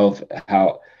mental health,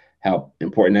 how how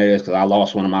important that is because I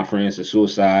lost one of my friends to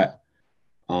suicide.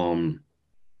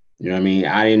 You know what I mean?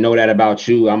 I didn't know that about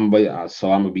you.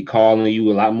 So I'm gonna be calling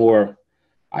you a lot more.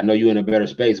 I know you're in a better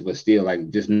space, but still, like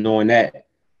just knowing that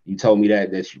you told me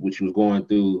that what you was going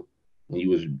through when you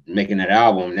was making that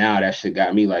album. Now that shit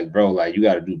got me like, bro, like you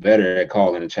got to do better at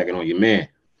calling and checking on your man.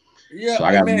 Yeah, so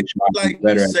I got to man. Like do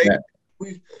better at that.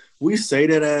 We say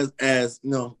that as you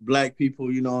know, black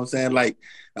people. You know what I'm saying? Like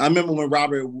I remember when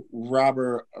Robin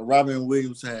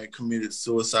Williams had committed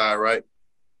suicide, right?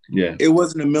 Yeah. It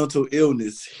wasn't a mental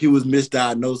illness. He was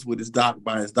misdiagnosed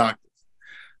by his doctors.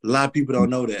 A lot of people don't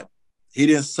know that. He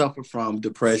didn't suffer from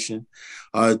depression.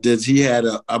 That he had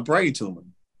a brain tumor.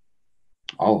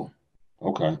 Oh,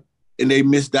 okay. And they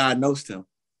misdiagnosed him.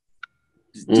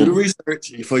 Do the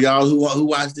research. For y'all who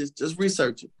watch this, just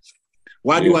research it.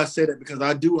 Why do I say that? Because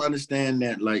I do understand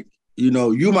that, like, you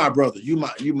know, you my brother, you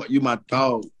my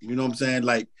dog. You know what I'm saying?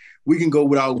 Like, we can go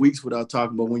without weeks without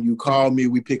talking, but when you call me,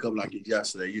 we pick up like it's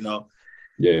yesterday, you know?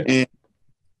 Yeah. And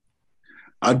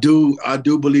I do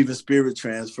believe in spirit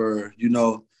transfer, you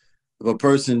know, of a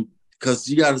person, because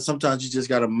sometimes you just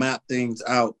gotta map things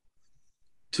out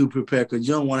to prepare, because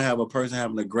you don't want to have a person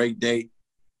having a great day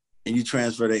and you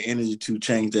transfer their energy to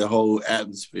change their whole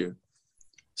atmosphere.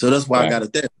 So that's why I got a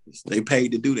therapist. They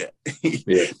paid to do that.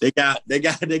 Yeah. They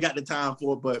got the time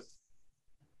for it. But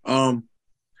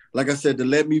like I said, the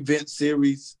Let Me Vent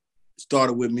series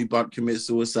started with me about to commit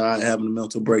suicide, having a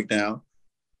mental breakdown.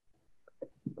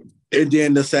 And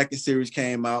then the second series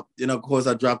came out. Then of course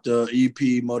I dropped the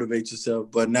EP, Motivate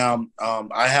Yourself. But now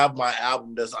I have my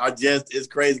album it's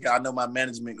crazy because I know my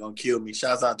management gonna kill me.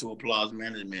 Shouts out to Applause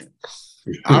Management.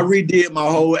 I redid my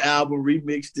whole album,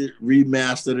 remixed it,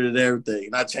 remastered it, and everything.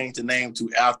 And I changed the name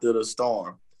to After the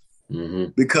Storm.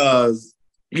 Because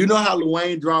you know how Lil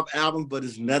Wayne dropped albums, but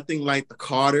it's nothing like the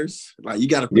Carters. Like you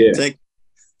got to protect.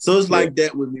 So it's like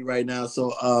that with me right now.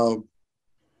 So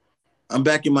I'm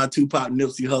back in my Tupac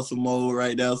Nipsey Hussle mode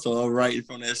right now. So I'm writing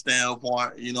from that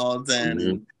standpoint, you know what I'm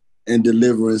saying, and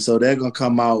delivering. So they're gonna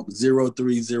come out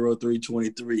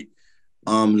 03/03/23.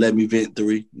 Let Me Vent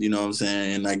 3, you know what I'm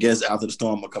saying? And I guess After the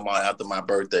Storm will come out after my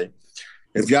birthday.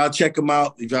 If y'all check them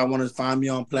out, if y'all want to find me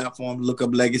on platforms, look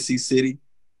up Legacy City.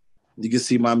 You can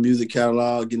see my music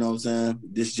catalog, you know what I'm saying?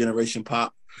 This Generation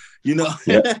Pop, you know.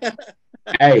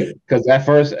 Hey, because that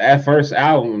first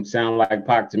album sounded like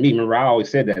Pac to me. Remember, I always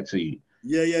said that to you.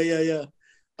 Yeah. You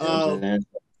know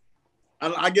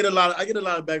I get a lot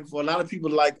of back and forth. A lot of people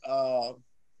like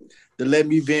the Let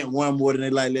Me Vent 1 more than they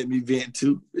like Let Me Vent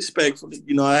 2. Respectfully,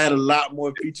 you know, I had a lot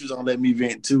more features on Let Me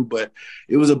Vent 2, but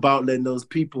it was about letting those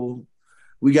people.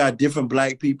 We got different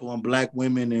black people and black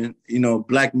women and, you know,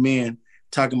 black men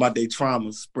talking about their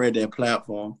traumas, spread their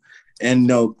platform. And, you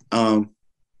know, I'm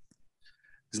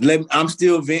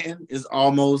Still Venting is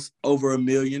almost over 1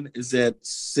 million. It's at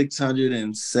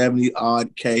 670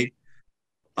 odd K.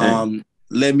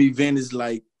 Let Me Vent is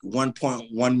like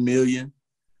 1.1 million.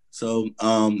 So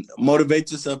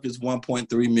Motivate Yourself is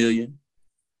 1.3 million.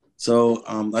 So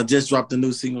I just dropped a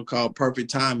new single called Perfect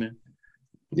Timing.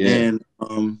 Yeah. And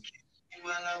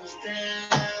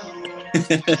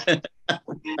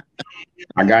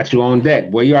I got you on deck.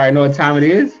 Boy, you already know what time it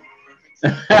is.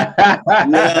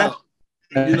 Yeah.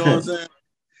 You know what I'm saying?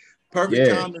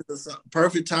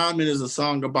 Perfect Timing is a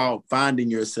song about finding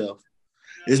yourself.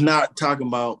 It's not talking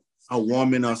about a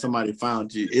woman or somebody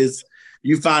found you. It's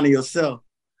you finding yourself.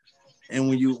 And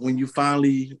when you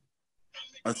finally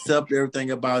accept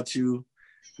everything about you,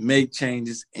 make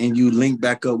changes, and you link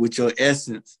back up with your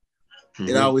essence,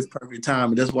 it always perfect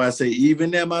timing. That's why I say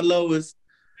even at my lowest,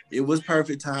 it was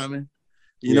perfect timing.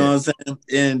 You know what I'm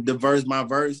saying? And my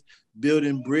verse,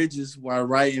 building bridges while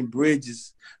writing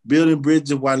bridges, building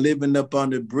bridges while living up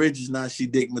under bridges. Now she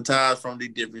digmatized from the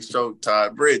different stroke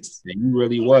tied bridges. And you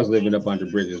really was living up under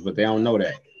bridges, but they don't know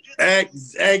that.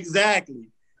 Exactly.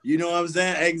 You know what I'm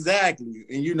saying? Exactly.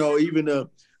 And you know, even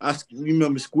I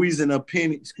remember squeezing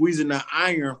the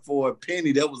iron for a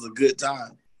penny. That was a good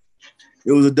time.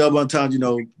 It was a double entendre, you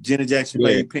know, Janet Jackson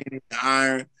played penny, the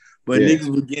iron, but niggas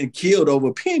were getting killed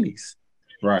over pennies.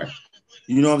 Right.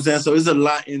 You know what I'm saying? So there's a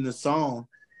lot in the song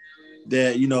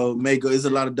that, you know, there's a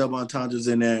lot of double entendres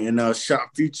in there. And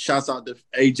shouts out to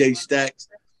AJ Stacks.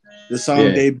 The song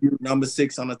debuted number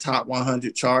 6 on the top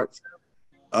 100 charts.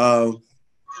 But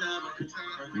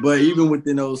even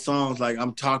within those songs, like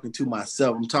I'm talking to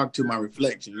myself, I'm talking to my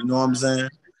reflection. You know what I'm saying?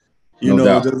 You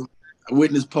know,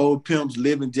 witness pole pimps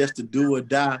living just to do or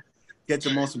die. Catch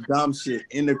them on some dumb shit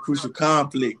in the crucial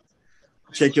conflict.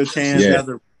 Check your chance as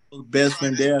a best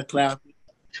friend there, clap.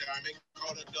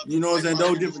 You know what I'm saying?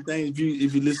 Those different things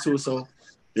if you listen to it. So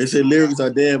They say lyrics are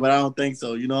dead, but I don't think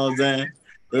so. You know what I'm saying?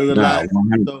 There's a lot.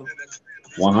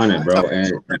 100, bro.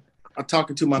 I'm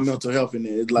talking to my mental health in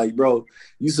there. It's like, bro,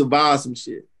 you survived some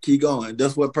shit. Keep going.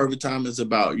 That's what Perfect Time is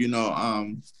about. You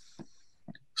know,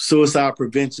 suicide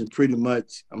prevention, pretty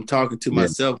much. I'm talking to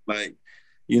myself, like,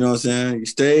 you know what I'm saying? You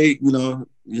stay, you know,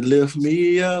 you lift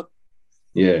me up.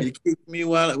 Yeah. You kick me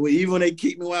even when they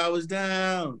kicked me while I was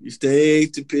down, you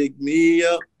stayed to pick me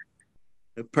up.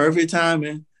 The perfect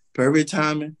timing. Because when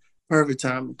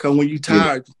you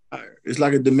tired, you're tired. It's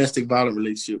like a domestic violence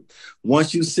relationship.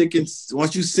 Once you sick and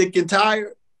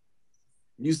tired,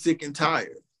 you sick and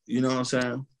tired. You know what I'm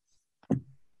saying?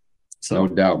 So,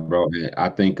 no doubt, bro. I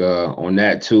think on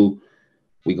that too,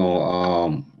 we're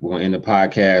gonna end the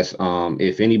podcast.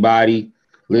 If anybody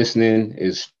listening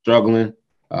is struggling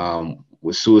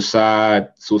with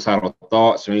suicidal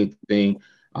thoughts or anything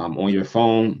on your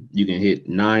phone, you can hit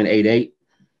 988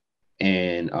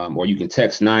 and or you can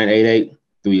text 988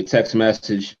 through your text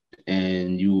message,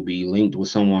 and you will be linked with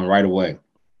someone right away.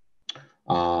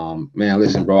 Man,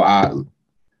 listen, bro, I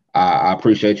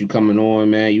appreciate you coming on,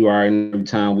 man. You are every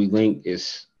time we link,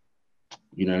 it's,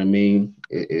 you know what I mean?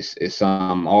 It's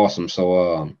awesome.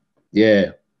 So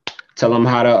yeah, tell them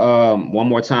how to one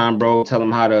more time, bro. Tell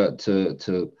them how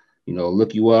to you know,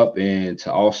 look you up and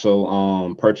to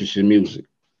also purchase your music.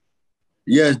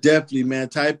 Yes, definitely, man.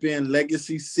 Type in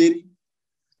Legacy City,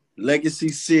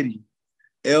 LEGAC.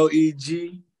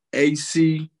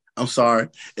 I'm sorry,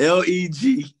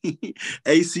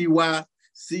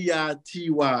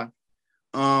 LEGACYCITY.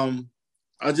 I'm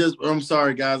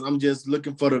sorry, guys. I'm just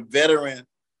looking for the veteran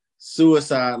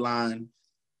suicide line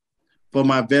for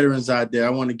my veterans out there.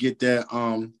 I want to get that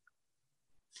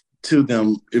to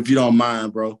them, if you don't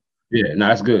mind, bro. Yeah, no,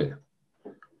 that's good.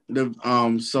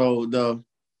 So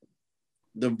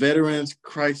the Veterans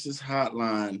Crisis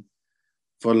Hotline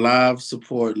for live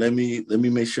support. Let me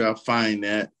make sure I find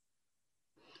that.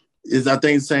 I think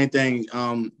the same thing.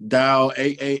 Dial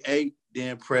 888,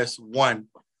 then press 1.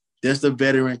 That's the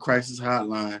Veteran Crisis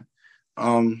Hotline.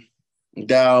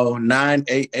 Dial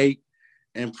 988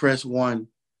 and press 1.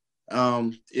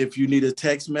 If you need a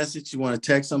text message, you want to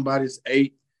text somebody, it's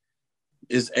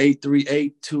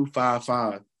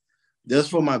 838-255. That's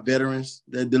for my veterans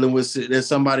that dealing with. There's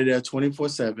somebody there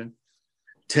 24/7,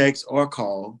 text or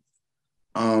call.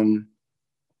 I'm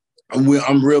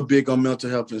real big on mental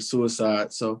health and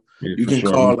suicide, so you can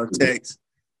call or text.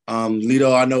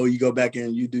 Lito, I know you go back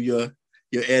and you do your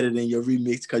editing, your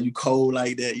remix, because you cold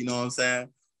like that. You know what I'm saying?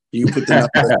 You can put the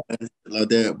number like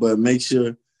that, but make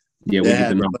sure. Yeah, we put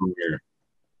the number there.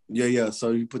 Yeah.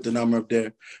 So you put the number up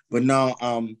there. But now,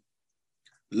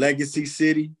 Legacy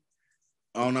City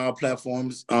on our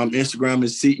platforms. Instagram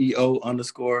is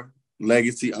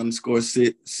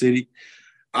CEO_Legacy_City.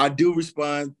 I do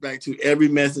respond back to every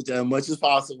message as much as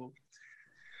possible.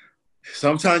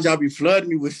 Sometimes y'all be flooding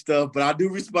me with stuff, but I do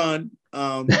respond.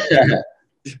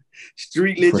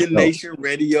 Street Legend Nation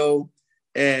Radio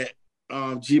at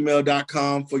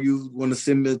gmail.com for you want to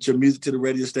send your music to the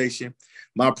radio station.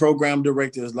 My program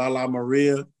director is Lala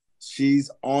Maria.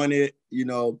 She's on it. You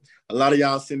know, a lot of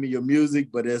y'all send me your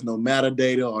music, but there's no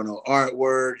metadata or no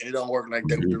artwork. It don't work like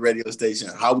that with the radio station.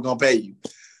 How we gonna pay you?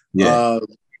 Yeah.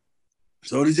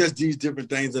 So it's just these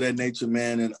different things of that nature,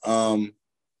 man. And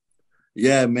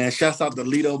yeah, man. Shouts out to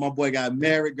Lito. My boy got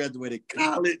married, graduated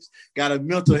college, got a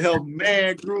mental health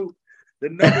man group, the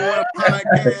 #1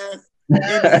 podcast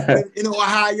in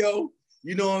Ohio.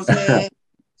 You know what I'm saying?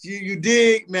 You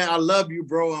dig, man. I love you,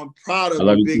 bro. I'm proud of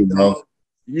you, big dog.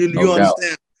 You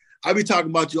understand? I be talking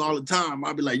about you all the time.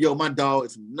 I be like, yo, my dog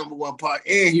is #1 part,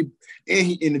 and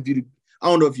he interviewed. I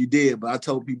don't know if you did, but I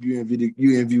told people you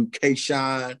interviewed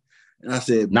K-Shine, and I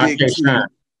said, not K-Shine.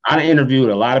 I interviewed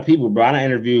a lot of people, bro. I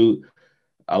interviewed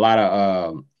a lot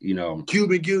of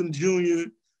Cuban Gooding Jr.,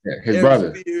 his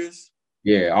brother. Spears.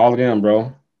 Yeah, all of them,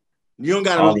 bro. You don't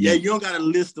gotta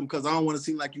list them because I don't want to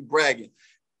seem like you bragging.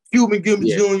 Cuban Gooding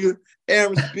Jr.,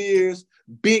 Aaron Spears,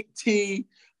 Big T,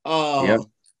 Cortez.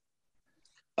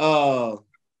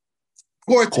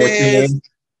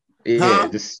 Yeah, I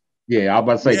was about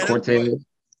to say Cortez.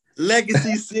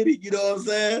 Legacy City, you know what I'm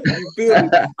saying? You feel me?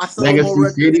 I saw more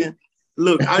records.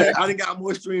 Look, I done got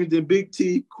more streams than Big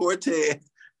T, Cortez,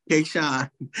 K-Shine.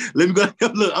 Let me go.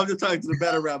 Look, I'm just talking to the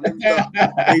battle rap. Let me stop.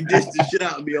 They dished the shit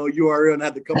out of me on URL and I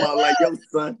have to come out like, yo,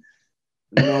 son.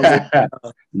 You know what I'm saying?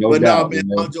 No doubt, man.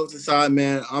 All jokes aside,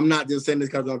 man, I'm not just saying this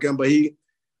because I don't care, but he,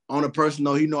 on a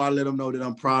personal note, I let him know that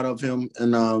I'm proud of him,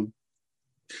 and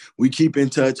we keep in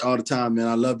touch all the time, man.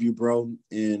 I love you, bro.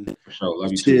 And for sure,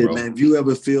 love you too, bro. Man. If you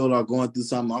ever feel or going through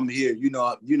something, I'm here. You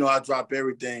know, I drop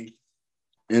everything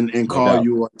and call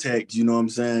you or text. You know what I'm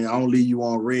saying? I don't leave you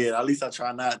on red. At least I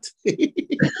try not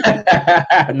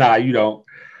to. Nah, you don't.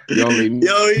 You don't leave me.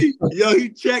 He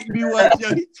checked me once.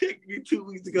 He checked me 2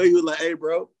 weeks ago. He was like, "Hey,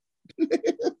 bro."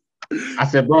 I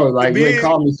said, "Bro, like you ain't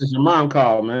called me since your mom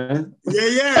called, man."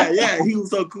 Yeah. He was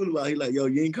so cool about it. He like, "Yo,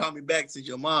 you ain't called me back since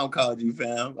your mom called you,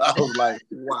 fam." I was like,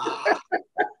 "Wow."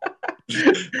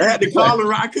 I had to call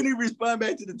him. I couldn't even respond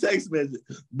back to the text message.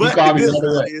 But the good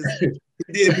side is,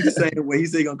 he did me the same way. He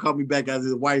said he gonna call me back as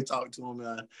his wife talked to him,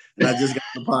 and I just got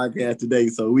the podcast today,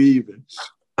 so we even.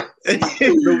 That's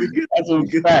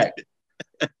a fact.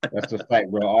 That's a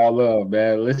fact, bro. All love,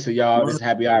 man. Listen, y'all. This is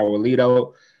Happy Hour with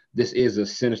Lito. This is a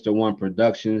Sinister One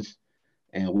Productions,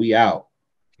 and we out.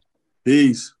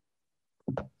 Peace.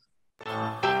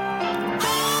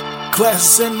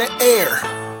 Glasses in the air.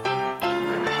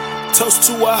 Toast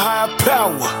to a higher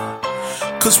power.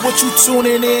 Cause what you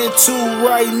tuning into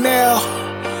right now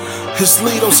is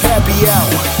Lito's Happy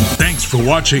Hour. Thanks for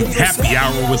watching Happy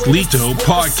Hour with Lito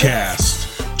podcast.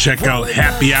 Check out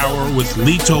Happy Hour with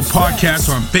Lito podcast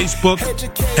on Facebook,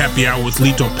 Happy Hour with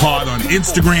Lito pod on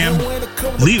Instagram,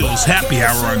 Lito's Happy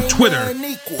Hour on Twitter,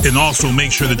 and also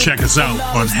make sure to check us out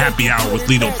on Happy Hour with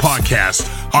Lito podcast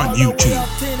on YouTube.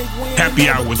 Happy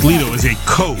Hour with Lito is a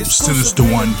co-Sinister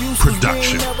One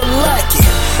production.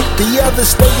 The other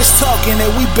state is talking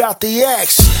and we bout the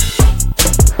action.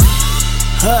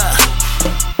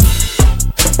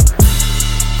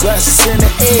 Glasses in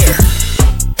the air.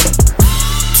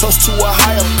 Toast to a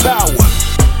higher power.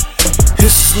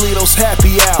 This is Lito's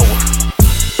Happy Hour.